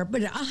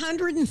 but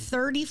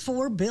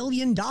 $134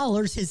 billion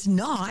is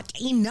not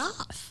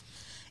enough.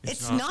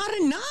 It's not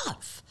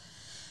enough.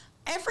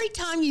 Every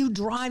time you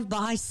drive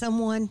by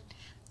someone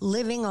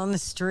living on the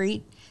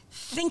street,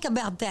 think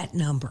about that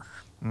number.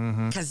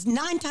 Because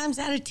 9 times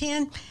out of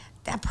 10,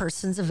 that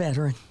person's a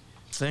veteran.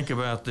 Think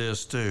about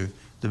this, too.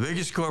 The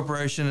biggest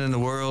corporation in the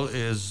world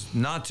is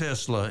not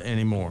Tesla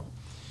anymore.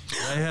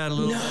 They had a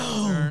little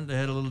downturn. They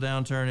had a little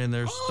downturn in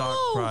their stock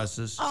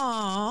prices.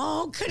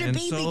 Oh, could it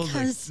be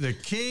because the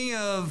king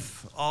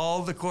of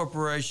all the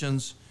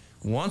corporations,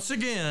 once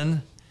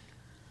again,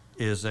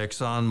 is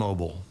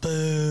ExxonMobil.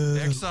 Boo.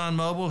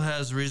 ExxonMobil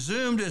has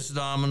resumed its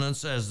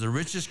dominance as the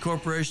richest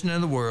corporation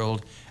in the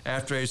world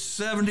after a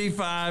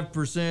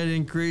 75%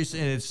 increase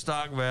in its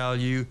stock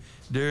value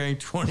during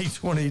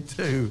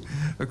 2022,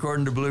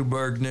 according to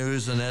Bloomberg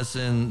News, and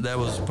that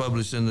was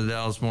published in the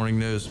Dallas Morning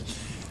News.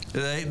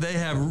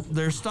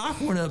 Their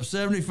stock went up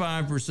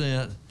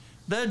 75%.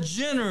 They're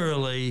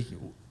generally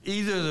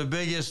either the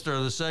biggest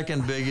or the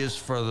second biggest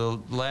for the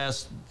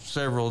last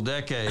several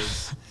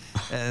decades.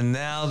 and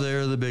now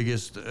they're the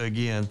biggest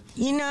again.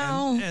 You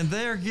know. And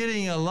they're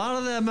getting a lot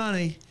of that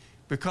money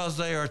because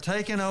they are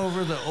taking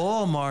over the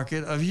oil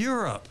market of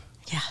Europe.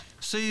 Yeah.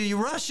 See,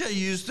 Russia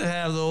used to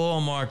have the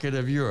oil market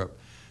of Europe,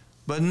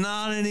 but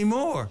not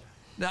anymore.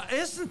 Now,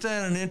 isn't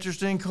that an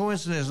interesting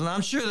coincidence? And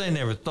I'm sure they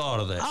never thought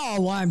of that.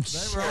 Oh, I'm They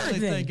sure were only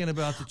thinking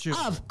about the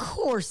children. Of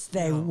course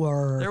they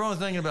were. They were only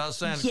thinking about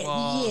Santa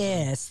Claus.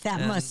 Yes,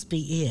 that must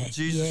be it.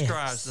 Jesus yes.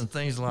 Christ and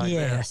things like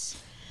yes. that.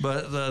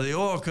 But the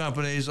oil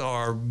companies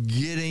are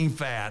getting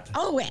fat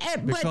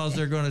because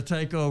they're going to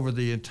take over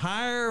the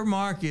entire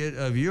market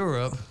of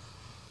Europe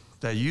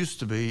that used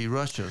to be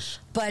Russia's.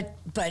 But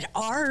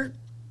our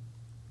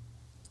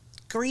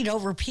Greed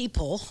Over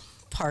People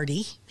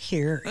party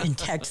here in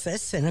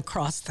Texas and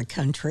across the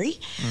country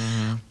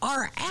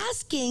are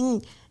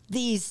asking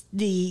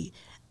the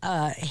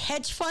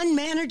hedge fund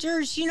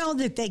managers,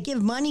 that they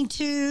give money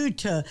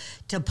to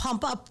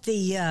pump up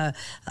the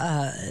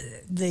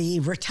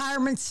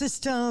retirement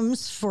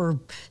systems for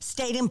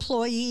state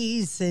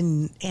employees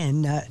and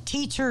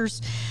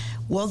teachers.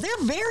 Well,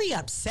 they're very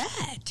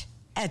upset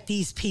at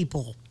these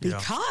people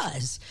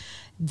because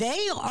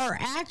they are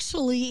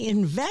actually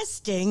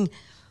investing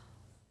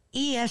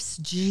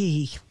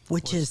ESG,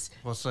 which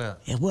what's that?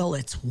 Well,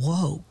 it's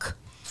woke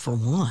for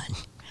one.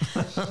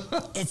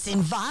 It's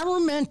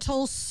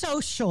environmental,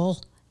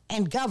 social,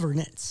 and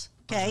governance.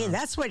 Okay,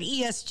 that's what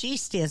ESG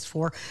stands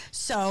for.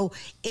 So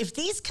if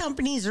these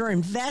companies are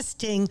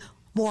investing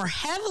more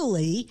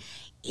heavily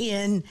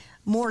in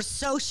more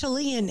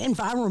socially and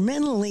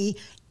environmentally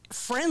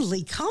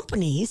friendly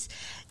companies,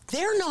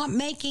 they're not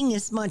making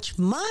as much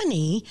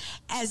money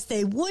as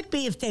they would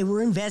be if they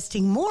were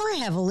investing more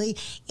heavily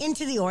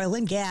into the oil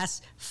and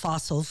gas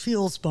fossil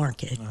fuels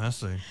market. I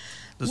see.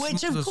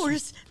 Which, of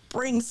course,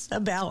 brings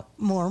about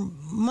more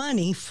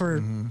money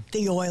for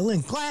the oil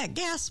and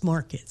gas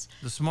markets.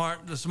 The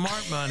smart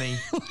money,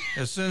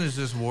 as soon as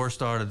this war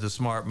started, the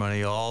smart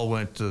money all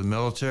went to the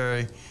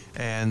military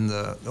and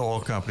the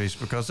oil companies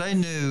because they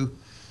knew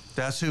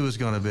that's who was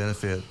going to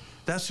benefit.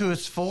 That's who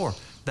it's for.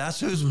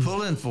 That's who's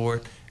pulling for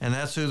it, and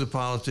that's who the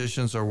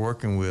politicians are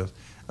working with.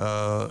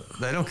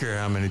 They don't care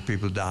how many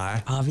people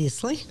die.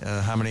 Obviously.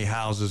 How many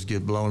houses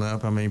get blown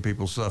up, how many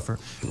people suffer.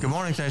 Good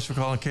morning. Thanks for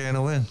calling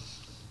KNON.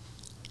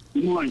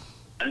 Good morning.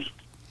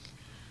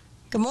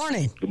 Good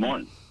morning. Good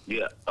morning.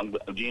 Yeah,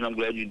 Gene, I'm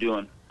glad you're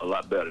doing a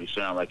lot better. You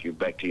sound like you're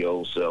back to your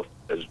old self.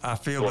 I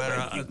feel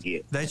better.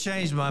 They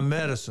changed my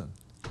medicine.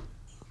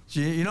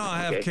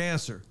 I have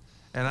cancer.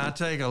 And I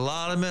take a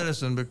lot of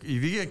medicine. But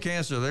if you get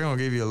cancer, they're going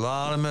to give you a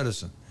lot of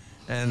medicine.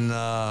 And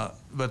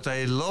but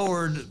they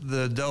lowered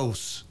the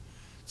dose.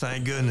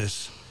 Thank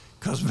goodness.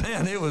 Because,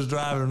 man, it was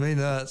driving me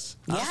nuts.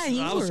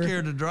 I was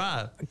scared to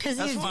drive.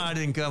 That's why I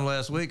didn't come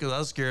last week, because I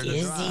was scared to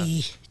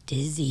drive.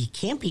 Dizzy.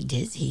 Can't be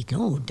dizzy.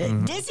 No,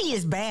 dizzy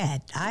is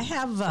bad. I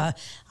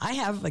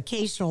have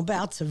occasional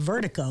bouts of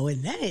vertigo,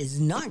 and that is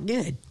not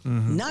good.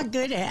 Not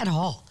good at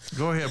all.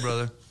 Go ahead,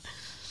 brother.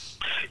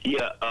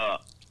 Yeah,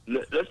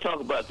 let's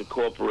talk about the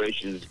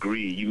corporation's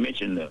greed. You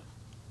mentioned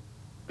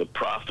the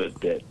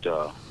profit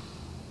that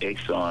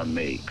Exxon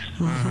makes.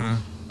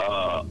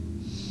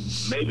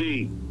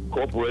 Maybe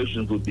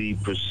corporations would be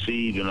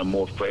perceived in a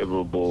more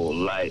favorable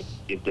light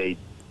if they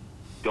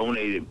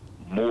donated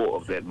more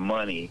of that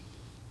money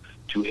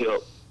to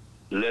help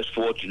less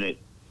fortunate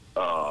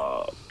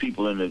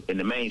people in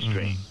the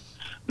mainstream.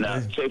 Now,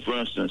 say for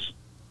instance,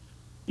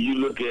 you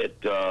look at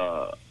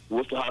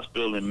what's the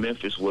hospital in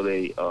Memphis where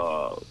they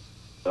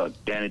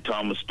Danny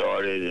Thomas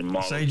started and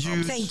Marlon St.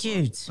 Jude's. St.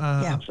 Jude's.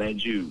 St.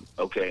 Jude.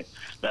 Okay.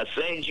 Now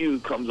St.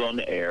 Jude comes on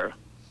the air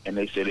and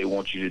they say they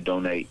want you to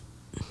donate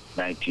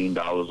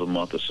 $19 a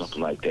month or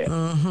something like that.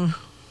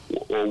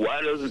 Or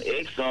why doesn't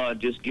Exxon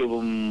just give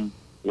them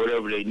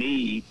whatever they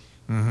need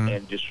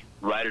and just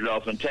write it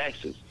off in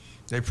taxes?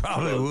 They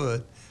probably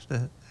would.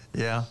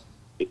 Yeah.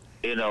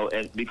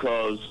 And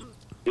because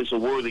it's a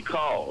worthy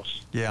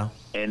cause. Yeah.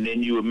 And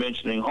then you were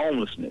mentioning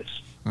homelessness.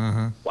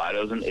 Why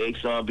doesn't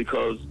Exxon?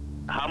 Because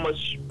how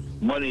much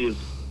money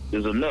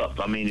is enough?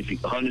 I mean, if you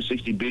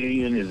 160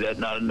 billion, is that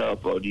not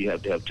enough, or do you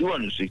have to have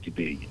 260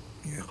 billion?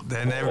 Yeah.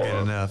 They never get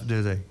enough,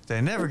 do they?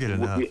 They never get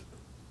enough.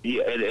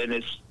 Yeah,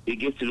 and it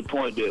gets to the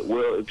point that,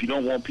 well, if you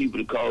don't want people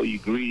to call you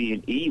greedy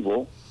and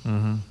evil,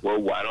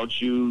 well, why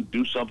don't you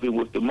do something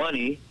with the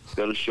money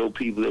that'll show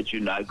people that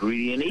you're not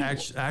greedy and evil?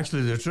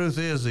 Actually, the truth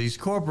is these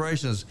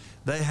corporations,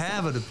 they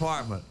have a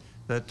department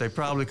that they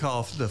probably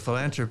call the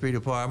philanthropy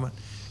department,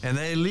 and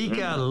they leak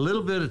out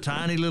a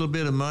tiny little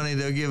bit of money.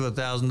 They'll give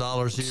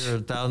 $1,000 here,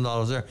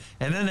 $1,000 there,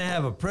 and then they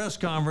have a press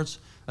conference,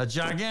 a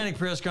gigantic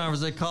press conference.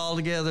 They call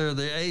together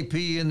the AP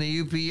and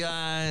the UPI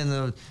and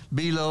the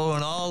BELO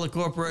and all the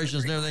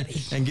corporations and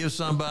everything, and give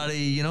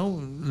somebody,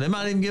 they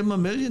might even give them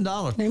 $1 million.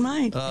 They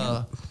might.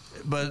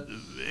 But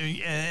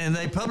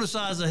they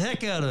publicize the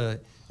heck out of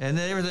it, and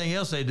then everything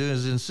else they do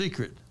is in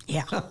secret.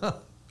 Yeah.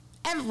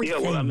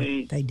 Everything. Yeah, well, I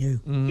mean, they do.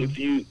 If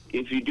you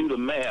do the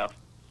math,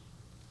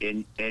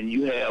 and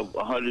you have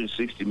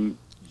 $160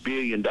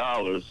 billion.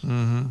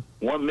 Mm-hmm.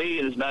 1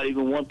 million is not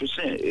even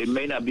 1%. It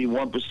may not be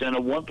 1% of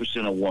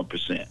 1% of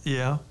 1%.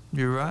 Yeah,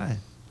 you're right.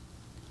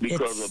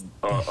 Because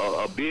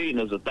a billion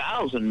is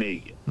 1,000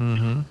 million.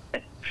 Mm-hmm.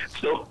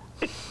 So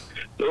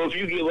if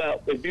you give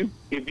out, if you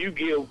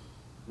give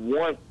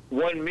 1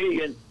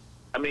 million,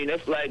 I mean,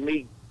 that's like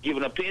me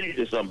giving a penny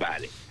to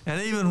somebody.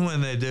 And even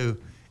when they do,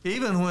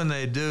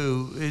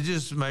 it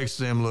just makes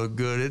them look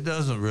good. It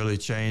doesn't really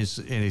change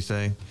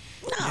anything.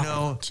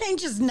 No,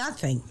 changes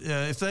nothing.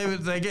 If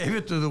they gave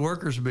it to the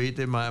workers' beat,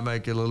 they might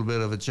make a little bit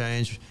of a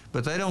change,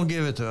 but they don't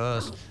give it to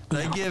us.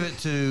 They give it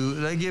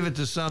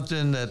to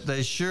something that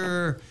they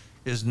sure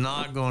is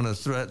not going to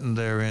threaten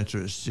their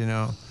interests.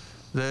 They'll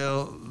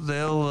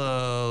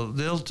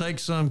take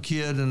some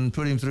kid and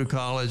put him through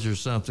college or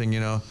something.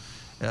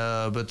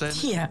 But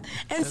then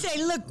and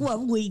say, look what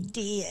we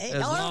did.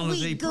 As long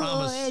as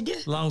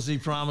he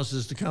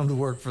promises to come to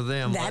work for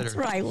them. That's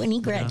later. right, when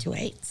he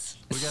graduates.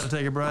 We got to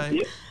take a break.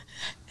 Yeah.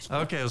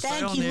 Okay, well, stay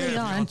Thank on you, the air if you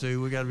Leon. want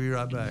to. We got to be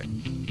right back.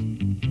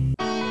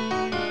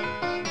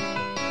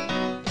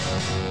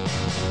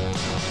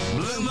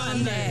 Blue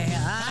Monday.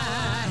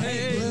 I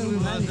hate Blue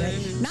Monday.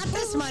 Not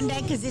this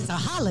Monday because it's a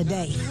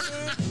holiday.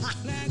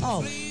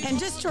 Oh, and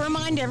just to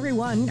remind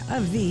everyone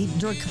of the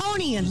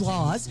draconian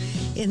laws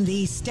in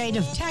the state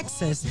of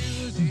Texas,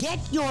 get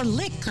your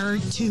liquor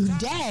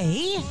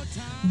today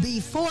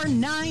before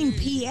 9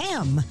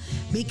 p.m.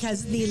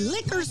 because the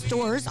liquor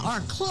stores are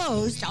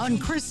closed on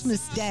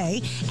Christmas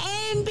Day,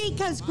 and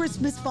because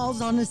Christmas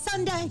falls on a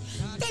Sunday,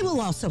 they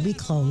will also be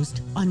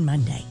closed on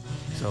Monday.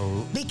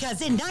 So,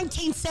 Because in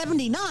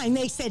 1979,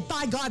 they said,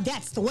 by God,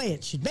 that's the way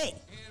it should be.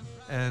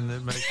 and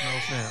it makes no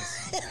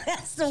sense.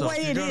 That's the way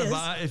it is.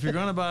 If you're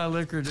going to buy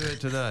liquor, do it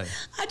today.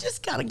 I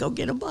just got to go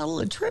get a bottle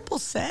of triple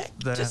sec.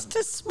 Just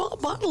a small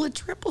bottle of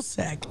triple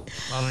sec.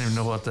 I don't even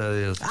know what that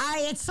is.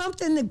 It's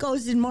something that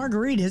goes in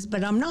margaritas,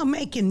 but I'm not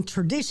making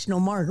traditional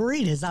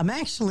margaritas. I'm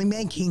actually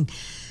making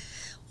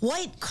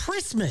White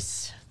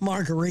Christmas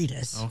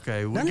margaritas.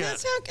 Okay. Doesn't that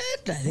sound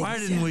good? Why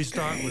didn't we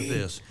start with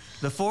this?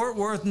 The Fort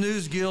Worth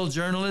News Guild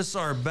journalists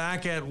are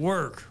back at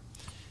work.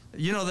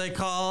 They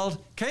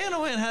called.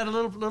 KNON had a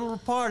little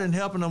part in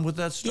helping them with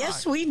that strike.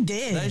 Yes, we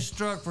did. They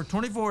struck for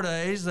 24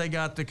 days. They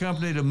got the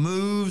company to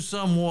move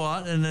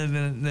somewhat, and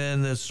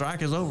then the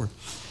strike is over.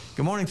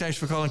 Good morning. Thanks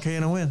for calling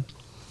KNON.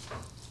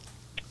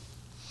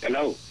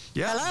 Hello.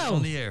 Yeah, Hello. you're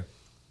on the air.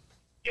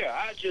 Yeah,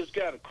 I just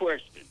got a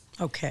question.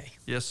 Okay.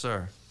 Yes,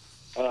 sir.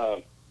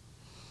 How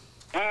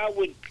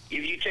would,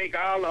 if you take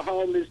all the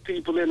homeless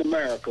people in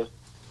America,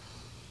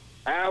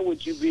 how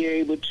would you be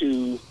able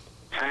to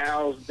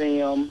house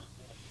them,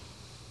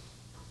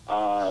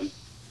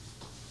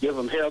 give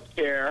them health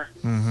care,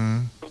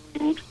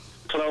 food,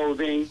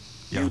 clothing,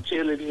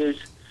 utilities?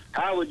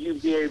 How would you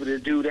be able to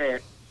do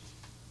that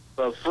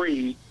for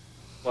free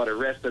for the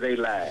rest of their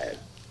lives?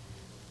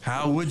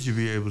 How would you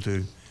be able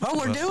to? Well,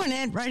 we're doing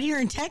it right here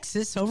in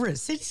Texas over at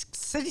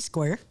City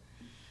Square.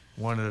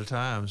 One at a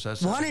time. So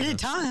that's One at a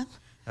time.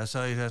 That's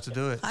how you have to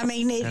do it. I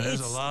mean, and there's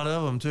a lot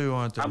of them, too,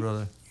 aren't there,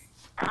 brother?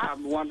 How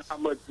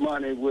much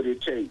money would it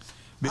take?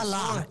 A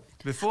lot.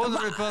 Before the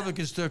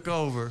Republicans took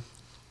over,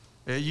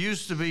 it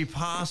used to be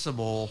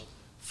possible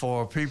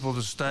for people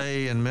to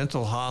stay in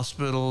mental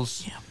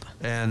hospitals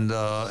and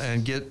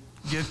get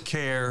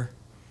care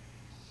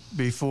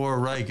before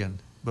Reagan.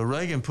 But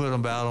Reagan put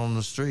them out on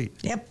the street.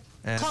 Yep.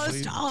 And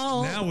Closed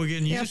all. now we're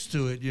getting used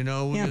to it,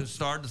 We're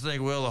starting to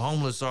think, well, the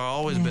homeless are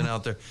always been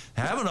out there.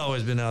 Haven't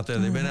always been out there.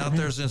 They've been out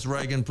there since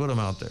Reagan put them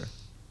out there.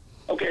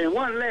 Okay, and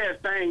one last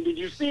thing. Did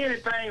you see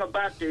anything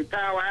about the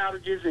power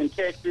outages in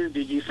Texas?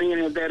 Did you see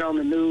any of that on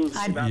the news?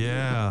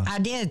 I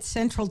did.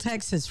 Central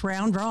Texas,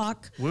 Round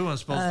Rock. We weren't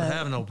supposed to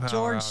have no power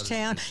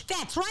Georgetown. outages.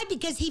 That's right,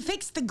 because he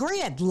fixed the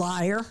grid,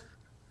 liar.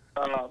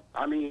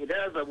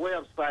 There's a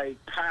website,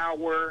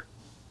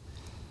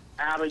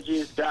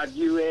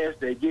 poweroutages.us.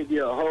 They give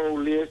you a whole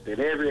list at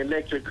every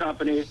electric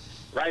company.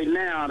 Right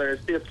now, there's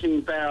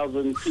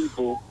 15,000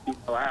 people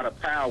out of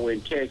power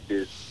in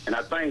Texas, and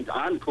I think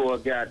Encore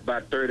got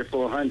about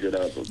 3,400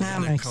 of them.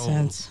 That makes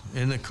sense.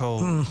 In the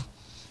cold.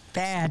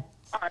 Bad.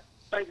 All right.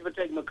 Thank you for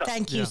taking my call.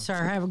 Thank you, sir.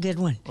 Have a good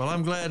one. Well,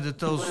 I'm glad that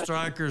those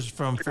strikers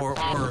from Fort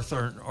Worth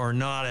are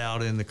not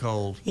out in the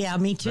cold. Yeah,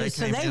 me too. They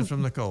came in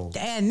from the cold.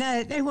 And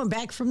they went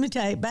back from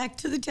back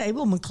to the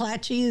table.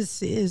 McClatchy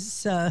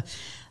is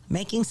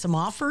making some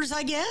offers,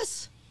 I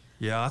guess.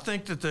 Yeah, I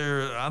think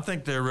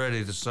they're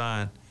ready to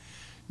sign.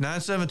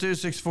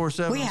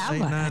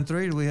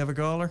 972-647-893. Do we have a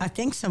caller? I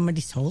think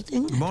somebody's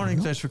holding. Good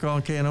morning. Thanks for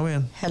calling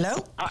KNON.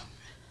 Hello?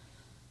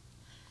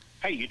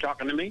 Hey, you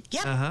talking to me?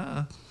 Yep.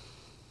 Uh-huh.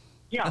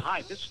 Yeah,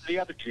 hi. This is the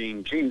other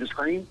Gene the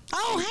Screen.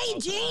 Oh, hey,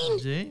 Gene.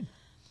 Gene.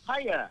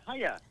 Hiya.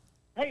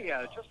 Hey,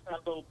 just a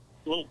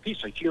little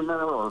piece of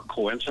humor or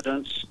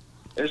coincidence.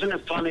 Isn't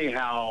it funny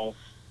how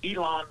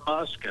Elon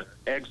Musk and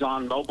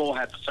ExxonMobil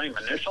have the same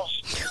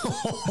initials?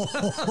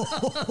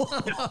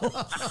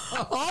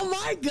 Oh,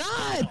 my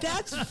God.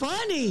 That's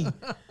funny.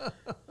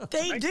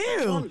 They do.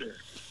 Makes you wonder.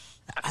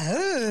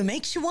 Oh, it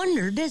makes you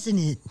wonder, doesn't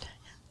it?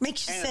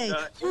 Makes you And, say,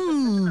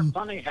 isn't it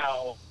funny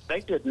how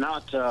they did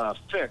not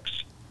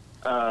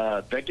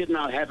they did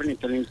not have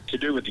anything to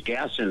do with the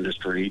gas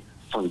industry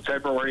from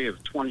February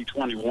of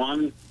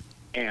 2021,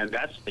 and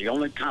that's the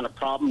only kind of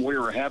problem we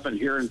were having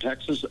here in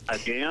Texas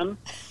again.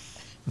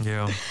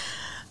 Yeah.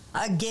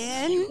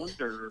 Again? I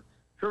wonder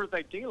who are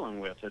they dealing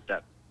with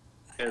that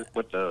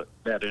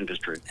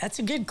industry? That's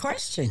a good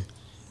question.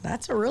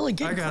 That's a really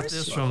good question. I got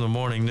this from the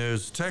morning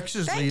news.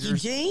 Texas Thank you,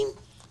 leaders. Gene.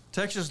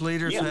 Texas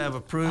leaders have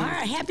approved. All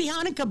right, happy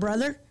Hanukkah,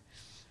 brother.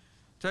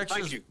 Texas.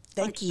 Thank you.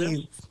 Thank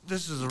you.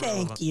 This is Thank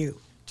irrelevant. you.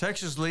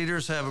 Texas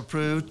leaders have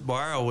approved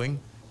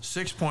borrowing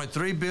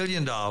 $6.3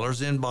 billion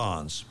in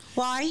bonds.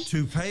 Why?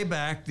 To pay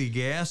back the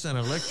gas and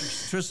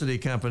electricity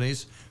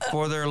companies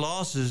for their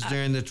losses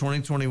during the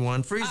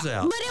 2021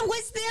 freeze-out. But it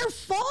was their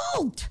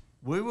fault.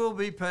 We will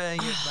be paying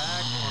it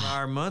back on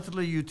our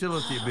monthly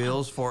utility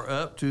bills for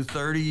up to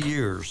 30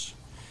 years.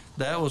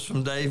 That was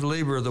from Dave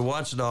Lieber, the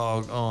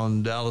watchdog on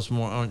in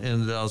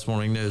the Dallas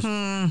Morning News.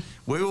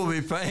 We will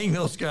be paying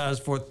those guys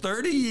for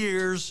 30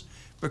 years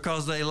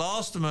because they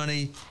lost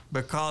money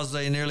because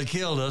they nearly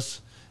killed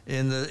us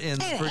in the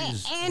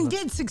freeze. And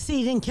did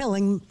succeed in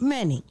killing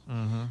many.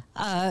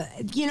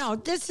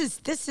 This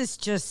is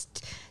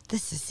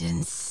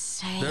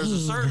insane. There's a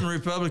certain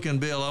Republican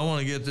bill, I want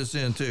to get this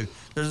in too.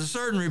 There's a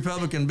certain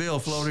Republican bill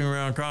floating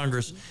around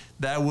Congress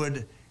that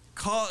would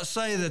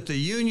say that the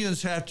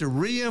unions have to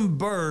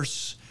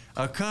reimburse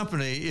a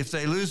company if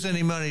they lose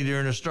any money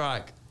during a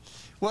strike.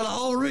 Well, the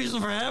whole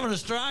reason for having a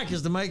strike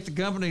is to make the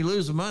company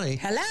lose the money.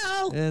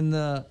 Hello?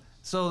 And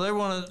so they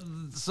want to.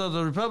 So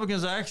the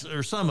Republicans actually,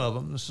 or some of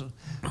them,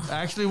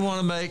 actually want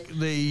to make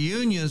the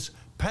unions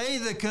pay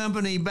the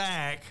company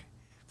back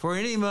for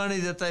any money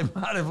that they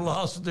might have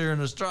lost during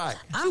the strike.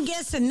 I'm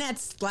guessing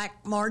that's like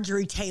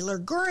Marjorie Taylor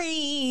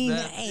Greene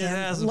and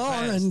passed.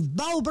 Lauren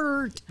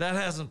Boebert. That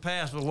hasn't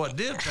passed, but what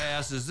did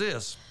pass is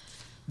this.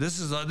 This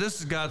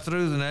has got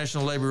through the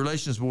National Labor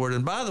Relations Board.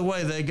 And by the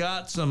way, they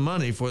got some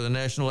money for the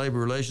National Labor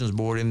Relations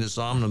Board in this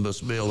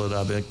omnibus bill that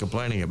I've been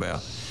complaining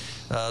about.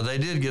 They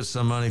did get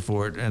some money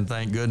for it, and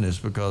thank goodness,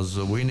 because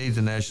we need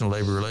the National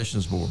Labor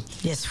Relations Board.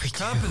 Yes, we do.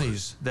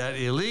 Companies that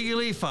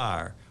illegally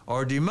fire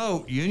or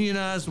demote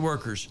unionized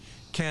workers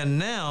can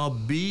now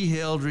be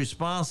held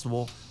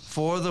responsible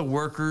for the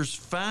workers'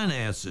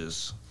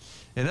 finances.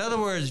 In other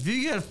words, if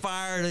you get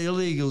fired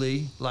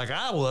illegally, like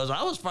I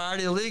was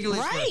fired illegally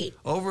for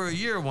over a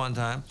year one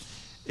time.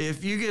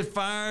 If you get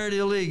fired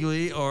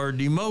illegally or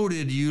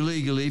demoted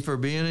illegally for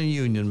being a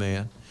union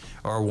man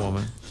or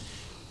woman,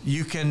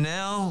 you can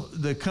now,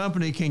 the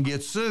company can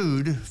get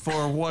sued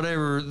for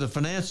whatever the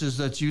finances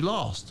that you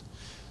lost.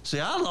 See,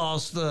 I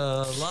lost a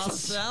lot of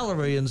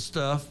salary and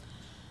stuff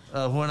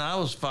when I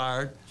was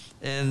fired,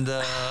 and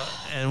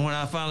when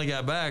I finally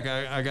got back,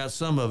 I got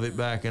some of it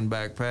back in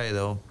back pay,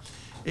 though.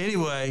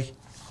 Anyway,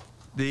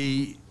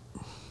 the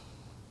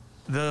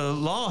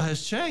law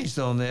has changed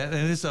on that,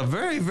 and it's a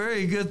very,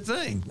 very good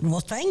thing. Well,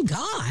 thank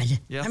God.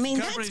 Yeah, I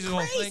mean, companies that's are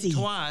going to crazy. think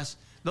twice.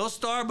 Those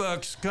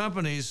Starbucks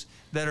companies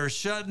that are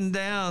shutting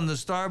down the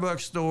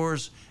Starbucks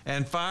stores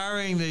and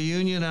firing the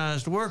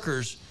unionized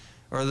workers,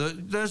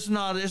 it's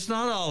not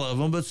all of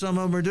them, but some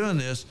of them are doing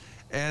this,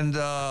 and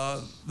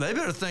they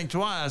better think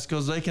twice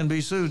because they can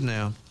be sued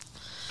now.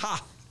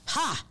 Ha!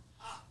 Ha!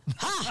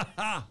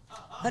 Ha!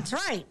 That's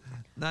right.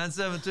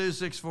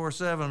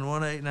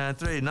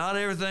 972-647-1893. Not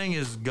everything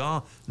is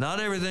gone. Not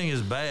everything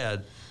is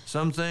bad.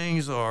 Some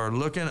things are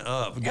looking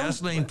up.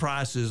 Gasoline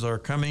prices are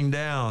coming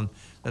down.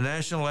 The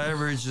national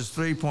average is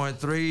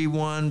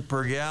 3.31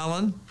 per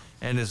gallon,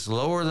 and it's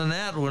lower than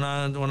that when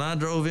I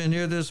drove in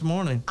here this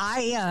morning.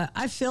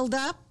 I filled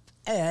up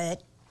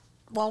at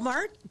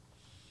Walmart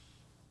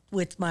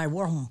with my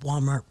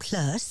Walmart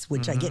Plus,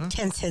 which I get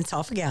 10 cents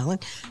off a gallon,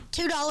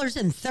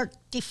 $2.34.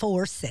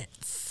 $2.34.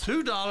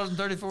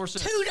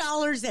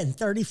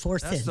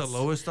 $2.34. That's the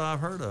lowest I've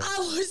heard of. I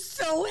was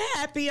so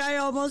happy I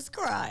almost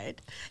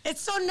cried.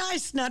 It's so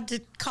nice not to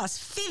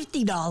cost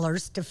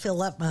 $50 to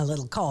fill up my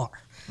little car.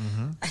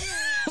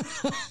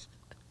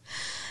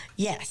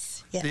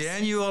 Yes. The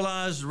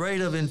annualized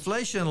rate of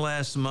inflation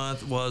last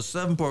month was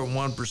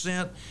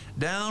 7.1%,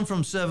 down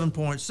from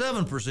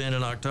 7.7%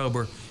 in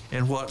October,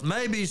 in what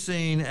may be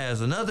seen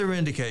as another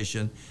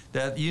indication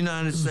that the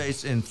United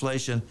States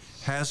inflation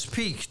has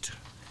peaked.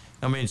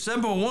 I mean,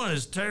 7.1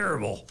 is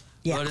terrible,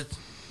 but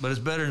it's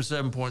better than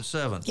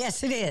 7.7.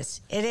 Yes, it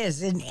is. It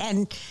is.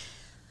 And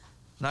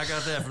I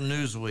got that from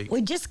Newsweek.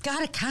 We just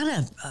got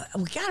to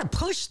we got to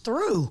push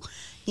through.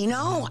 You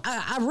know,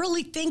 I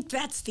really think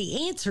that's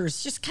the answer.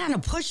 It's just kind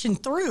of pushing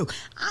through.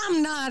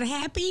 I'm not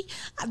happy.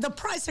 The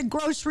price of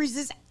groceries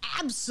is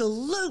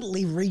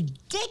absolutely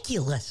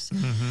ridiculous.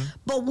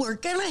 But we're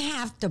going to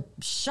have to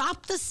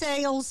shop the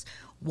sales,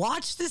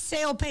 watch the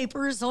sale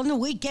papers on the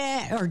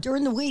weekend or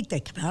during the week. They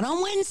come out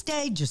on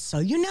Wednesday, just so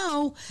you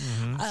know.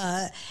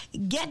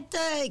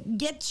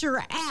 Get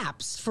your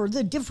apps for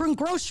the different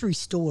grocery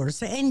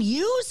stores and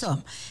use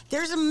them.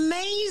 There's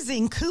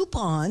amazing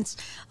coupons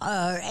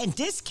and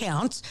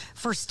discounts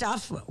for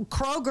stuff.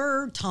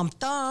 Kroger, Tom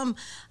Thumb,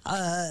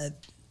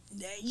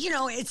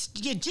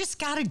 you just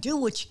got to do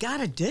what you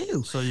got to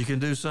do. So you can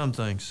do some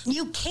things.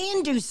 You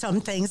can do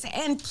some things.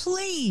 And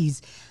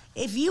please,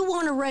 if you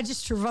want to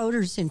register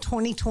voters in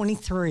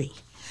 2023,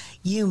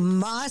 you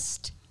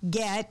must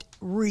get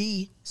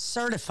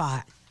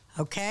recertified.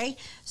 Okay?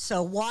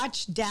 So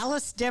watch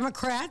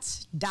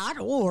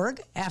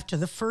DallasDemocrats.org after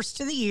the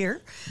first of the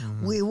year.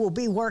 Mm-hmm. We will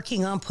be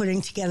working on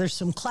putting together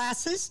some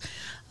classes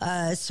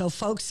so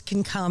folks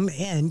can come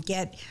and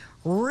get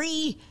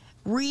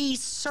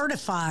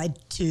recertified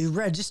to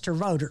register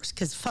voters.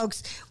 Because,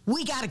 folks,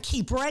 we got to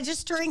keep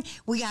registering.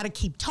 We got to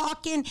keep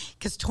talking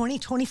because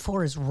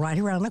 2024 is right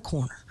around the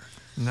corner.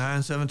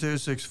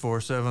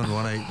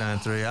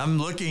 972-647-1893. I'm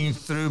looking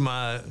through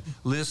my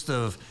list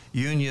of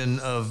union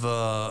of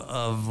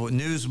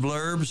news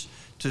blurbs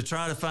to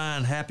try to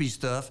find happy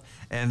stuff,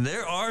 and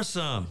there are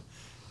some.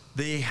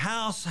 The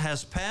House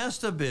has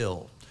passed a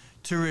bill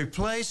to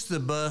replace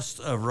the bust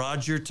of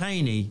Roger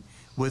Taney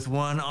with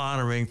one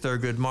honoring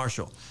Thurgood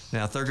Marshall.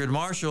 Now, Thurgood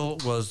Marshall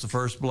was the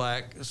first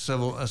black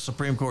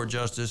Supreme Court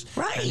justice.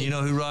 Right. And you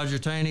know who Roger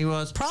Taney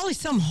was? Probably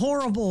some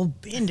horrible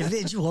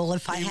individual,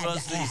 if I had to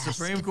ask. He was the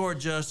Supreme Court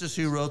justice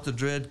who wrote the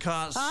Dred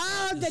Scott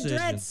decision. The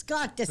Dred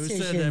Scott decision.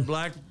 Who said that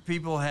black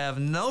people have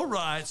no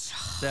rights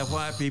that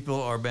white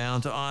people are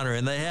bound to honor.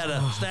 And they had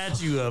a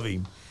statue of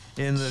him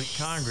in the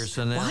Congress,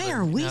 and now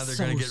they're going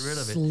to get rid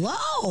of it.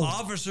 Slow?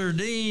 Officer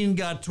Dean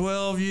got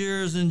 12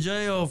 years in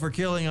jail for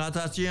killing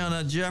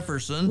Tatiana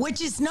Jefferson.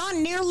 Which is not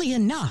nearly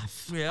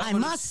enough, I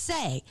must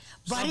say.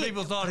 But some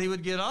people thought he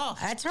would get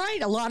off. That's right.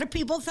 A lot of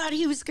people thought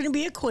he was going to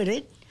be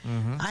acquitted.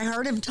 Mm-hmm. I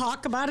heard him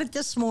talk about it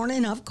this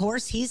morning. Of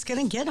course, he's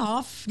going to get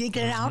off, get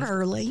out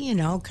early,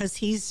 because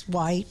he's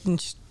white and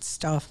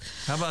stuff.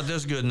 How about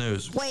this good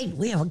news? Wait,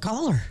 we have a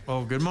caller.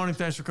 Oh, good morning.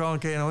 Thanks for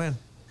calling KNON.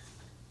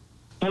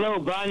 Hello,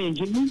 Brian and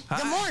Jimmy. Hi.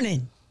 Good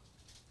morning.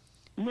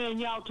 Man,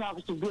 y'all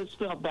talking some good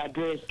stuff about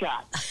Dred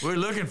Scott. We're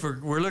looking for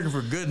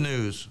good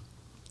news.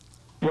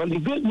 Well, the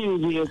good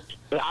news is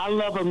that I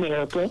love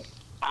America.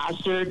 I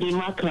served in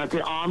my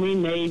country, Army,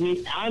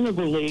 Navy,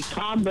 honorably,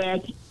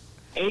 combat,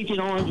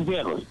 Agent Orange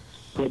veteran,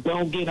 but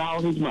don't get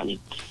all his money.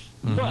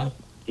 Mm-hmm. But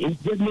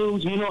it's good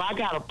news. I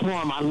got a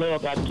poem I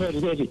love. I told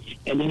you this,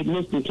 and they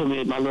listened to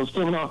me at my little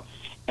seminar,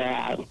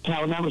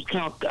 Panoramic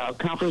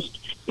Conference.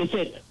 It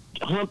said,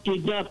 Humpty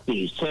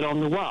Dumpty sat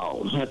on the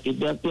wall. Humpty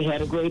Dumpty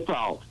had a great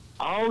fall.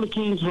 All the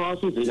king's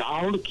horses and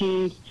all the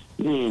king's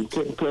men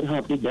couldn't put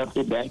Humpty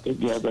Dumpty back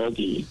together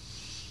again.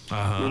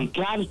 Uh-huh.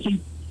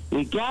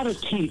 We gotta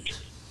teach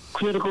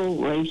critical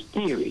race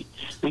theory,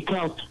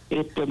 because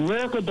if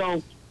America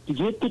don't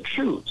get the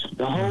truth,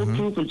 the whole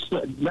truth,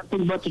 and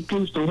nothing but the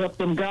truth to help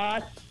them,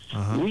 God,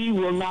 we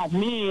will not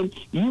win.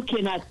 You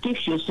cannot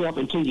fix yourself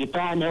until you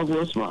find out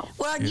what's wrong.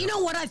 Well, you know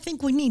what I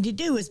think we need to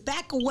do is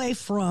back away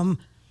from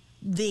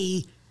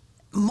the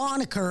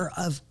moniker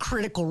of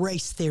critical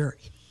race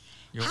theory.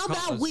 How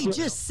about we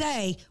just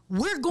say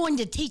we're going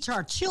to teach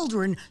our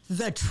children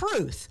the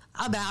truth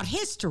about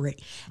history?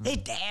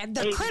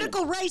 The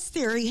critical race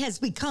theory has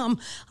become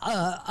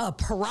a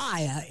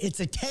pariah.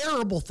 It's a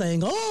terrible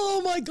thing.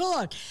 Oh my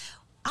God!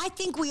 I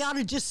think we ought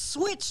to just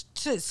switch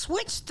the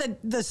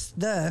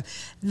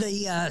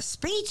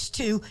speech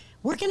to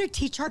we're going to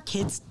teach our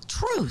kids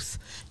truth,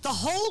 the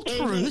whole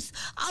truth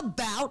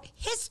about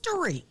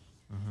history.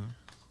 Mm-hmm.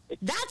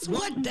 That's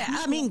what,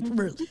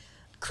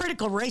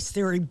 critical race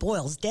theory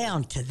boils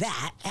down to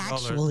that,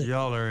 actually.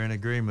 Y'all are in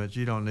agreement.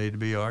 You don't need to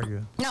be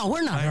arguing. No,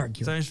 we're not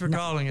arguing. Thanks for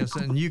calling us.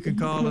 And you can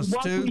call us,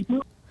 too,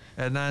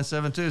 at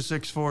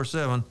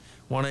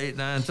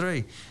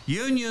 972-647-1893.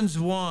 Unions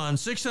won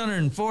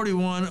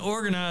 641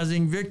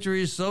 organizing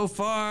victories so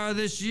far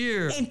this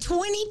year. In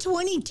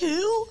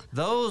 2022?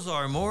 Those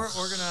are more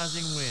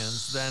organizing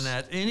wins than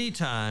at any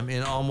time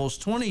in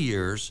almost 20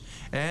 years.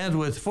 And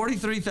with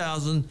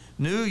 43,000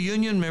 new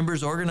union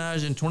members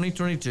organized in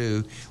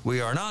 2022, we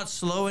are not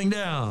slowing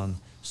down,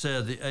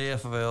 said the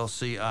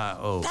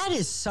AFL-CIO. That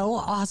is so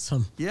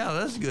awesome. Yeah,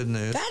 that's good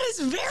news. That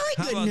is very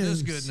good news. How about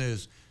this good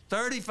news?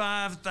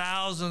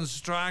 35,000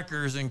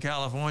 strikers in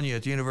California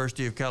at the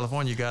University of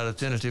California got a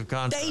tentative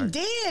contract. They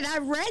did. I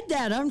read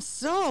that. I'm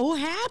so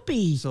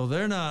happy. So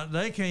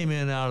they came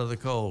in out of the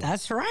cold.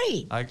 That's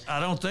right. I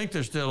don't think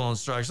they're still on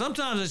strike.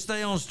 Sometimes they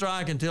stay on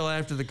strike until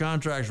after the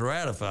contract's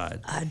ratified.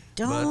 I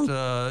don't.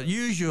 But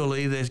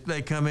usually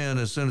they come in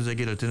as soon as they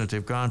get a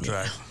tentative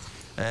contract.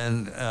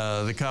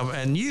 Yeah.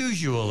 And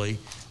usually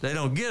they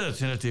don't get a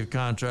tentative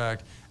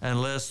contract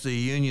unless the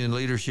union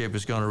leadership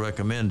is going to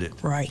recommend it.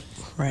 Right.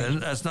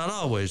 And that's not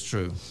always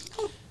true.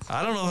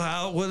 I don't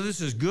know whether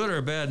this is good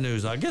or bad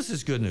news. I guess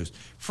it's good news.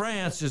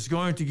 France is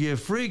going to give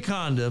free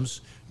condoms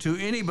to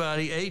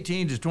anybody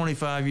 18 to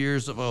 25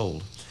 years of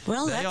old.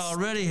 Well, they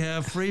already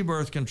have free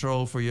birth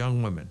control for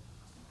young women.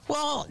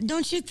 Well,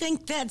 don't you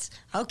think that's...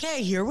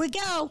 Okay, here we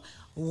go.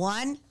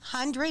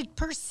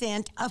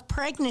 100% of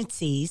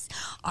pregnancies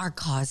are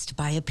caused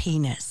by a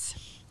penis.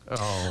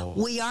 Oh.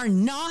 We are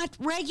not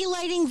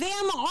regulating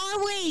them,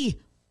 are we?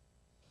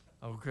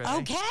 Okay.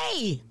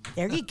 Okay.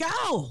 There you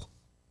go.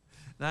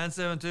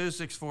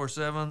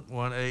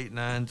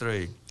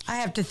 972-647-1893. I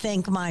have to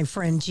thank my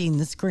friend Gene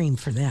the Scream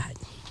for that.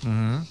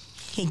 Mm-hmm.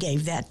 He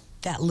gave that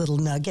little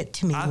nugget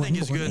to me. I think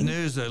it's good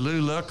news that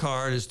Lou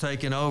Lockhart is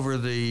taking over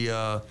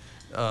the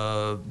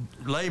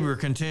labor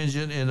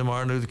contingent in the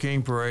Martin Luther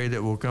King parade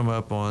that will come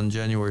up on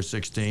January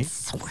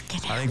 16th.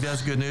 I think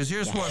that's good news.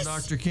 Here's what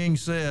Dr. King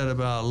said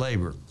about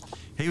labor.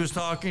 He was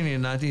talking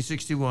in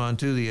 1961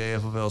 to the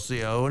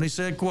AFL-CIO, and he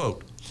said,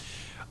 quote,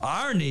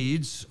 "Our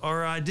needs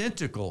are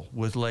identical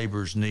with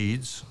labor's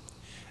needs.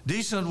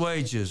 Decent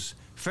wages,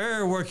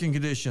 fair working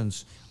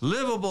conditions,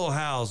 livable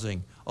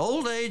housing,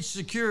 old age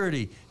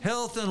security,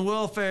 health and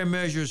welfare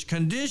measures,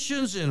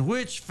 conditions in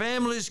which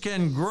families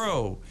can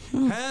grow,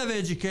 have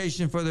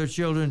education for their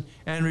children,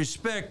 and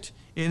respect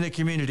in the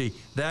community.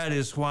 That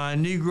is why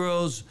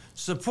Negroes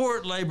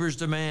support labor's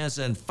demands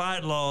and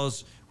fight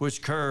laws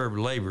which curb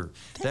labor.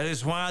 That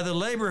is why the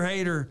labor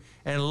hater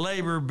and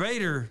labor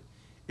baiter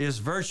is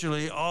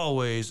virtually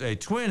always a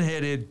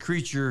twin-headed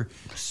creature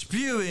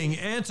spewing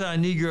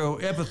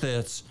anti-Negro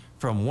epithets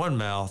from one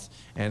mouth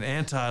and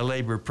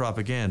anti-labor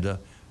propaganda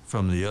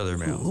from the other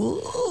mouth."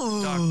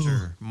 Ooh.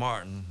 Dr.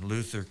 Martin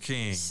Luther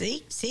King.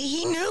 See,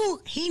 he knew.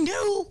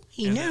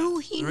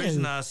 The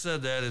reason I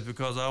said that is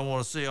because I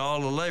want to see all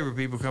the labor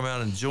people come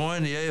out and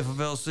join the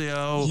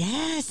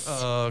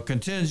AFL-CIO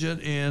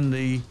contingent in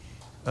the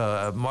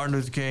Martin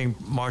Luther King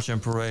March and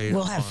Parade.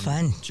 We'll have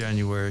fun.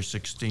 January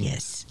 16th.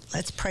 Yes.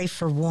 Let's pray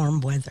for warm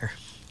weather.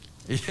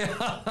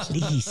 Yeah.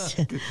 Please.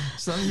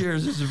 Some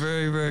years it's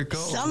very, very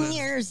cold. Some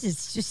years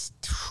it's just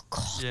too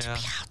cold to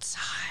be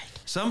outside.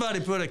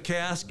 Somebody put a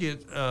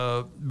casket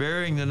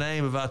bearing the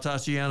name of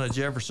Tatiana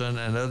Jefferson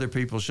and other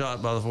people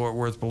shot by the Fort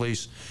Worth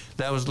police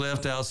that was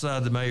left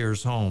outside the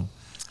mayor's home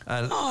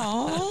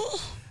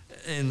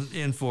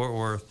in Fort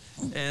Worth.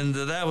 And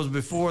that was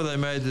before they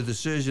made the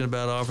decision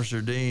about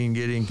Officer Dean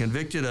getting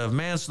convicted of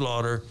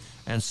manslaughter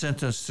and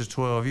sentenced to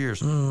 12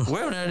 years. We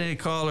haven't had any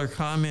call or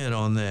comment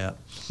on that.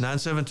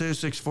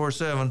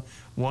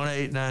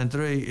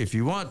 972-647-1893. If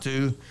you want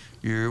to,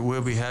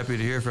 we'll be happy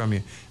to hear from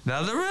you.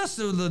 Now, the rest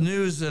of the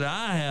news that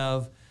I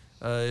have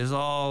is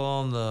all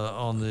on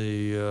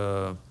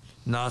the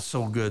not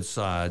so good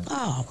side.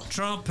 Oh.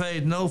 Trump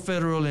paid no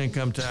federal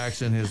income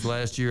tax in his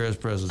last year as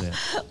president.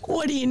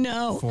 What do you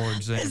know? For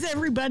example. Is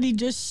everybody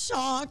just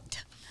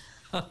shocked?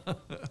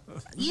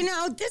 He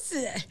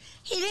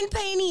didn't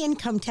pay any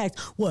income tax.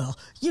 Well,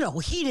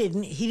 he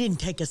didn't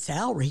take a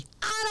salary.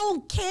 I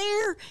don't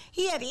care.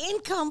 He had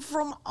income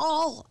from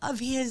all of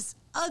his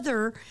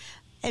other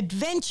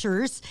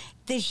adventures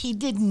that he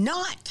didn't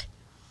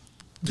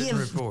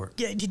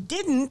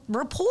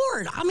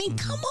report. I mean,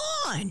 come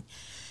on.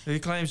 He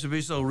claims to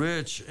be so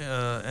rich,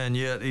 and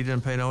yet he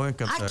didn't pay no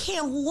income tax. I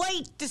can't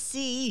wait to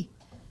see.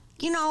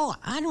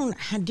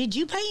 Did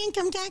you pay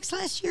income tax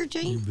last year,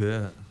 Gene? You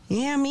bet.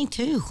 Yeah, me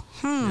too.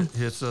 It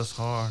hits us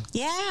hard.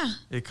 Yeah.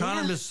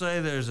 Economists say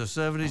there's a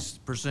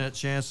 70%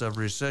 chance of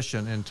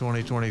recession in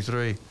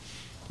 2023.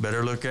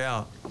 Better look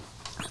out.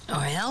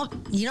 Well,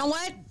 you know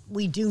what?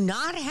 We do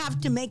not have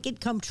to make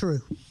it come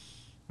true.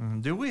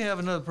 Do we have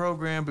another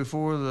program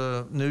before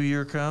the new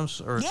year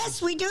comes?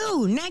 Yes, we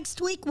do.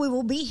 Next week we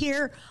will be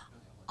here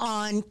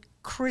on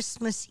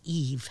Christmas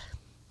Eve.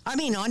 On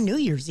New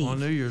Year's Eve. On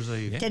New Year's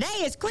Eve.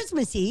 Today is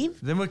Christmas Eve.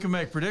 Then we can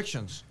make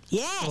predictions.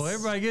 Yes. So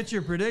everybody get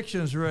your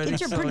predictions ready.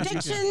 Get your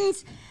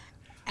predictions.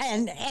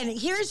 And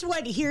here's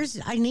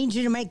I need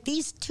you to make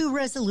these two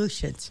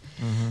resolutions.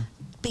 Mm-hmm.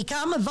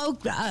 Become a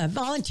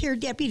volunteer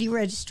deputy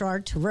registrar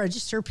to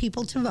register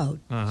people to vote.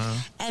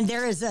 Uh-huh. And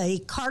there is a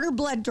Carter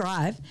blood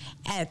drive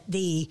at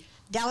the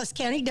Dallas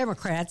County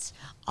Democrats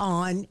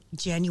on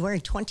January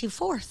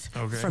 24th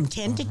from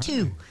 10 to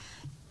 2.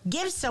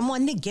 Give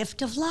someone the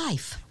gift of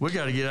life. We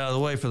got to get out of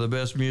the way for the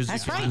best music.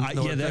 That's right.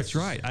 That's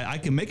right. I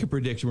can make a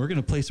prediction. We're going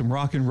to play some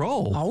rock and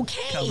roll. Okay.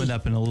 Coming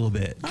up in a little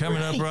bit.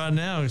 Coming up right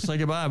now. Say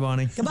goodbye,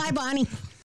 Bonnie. Goodbye, Bonnie.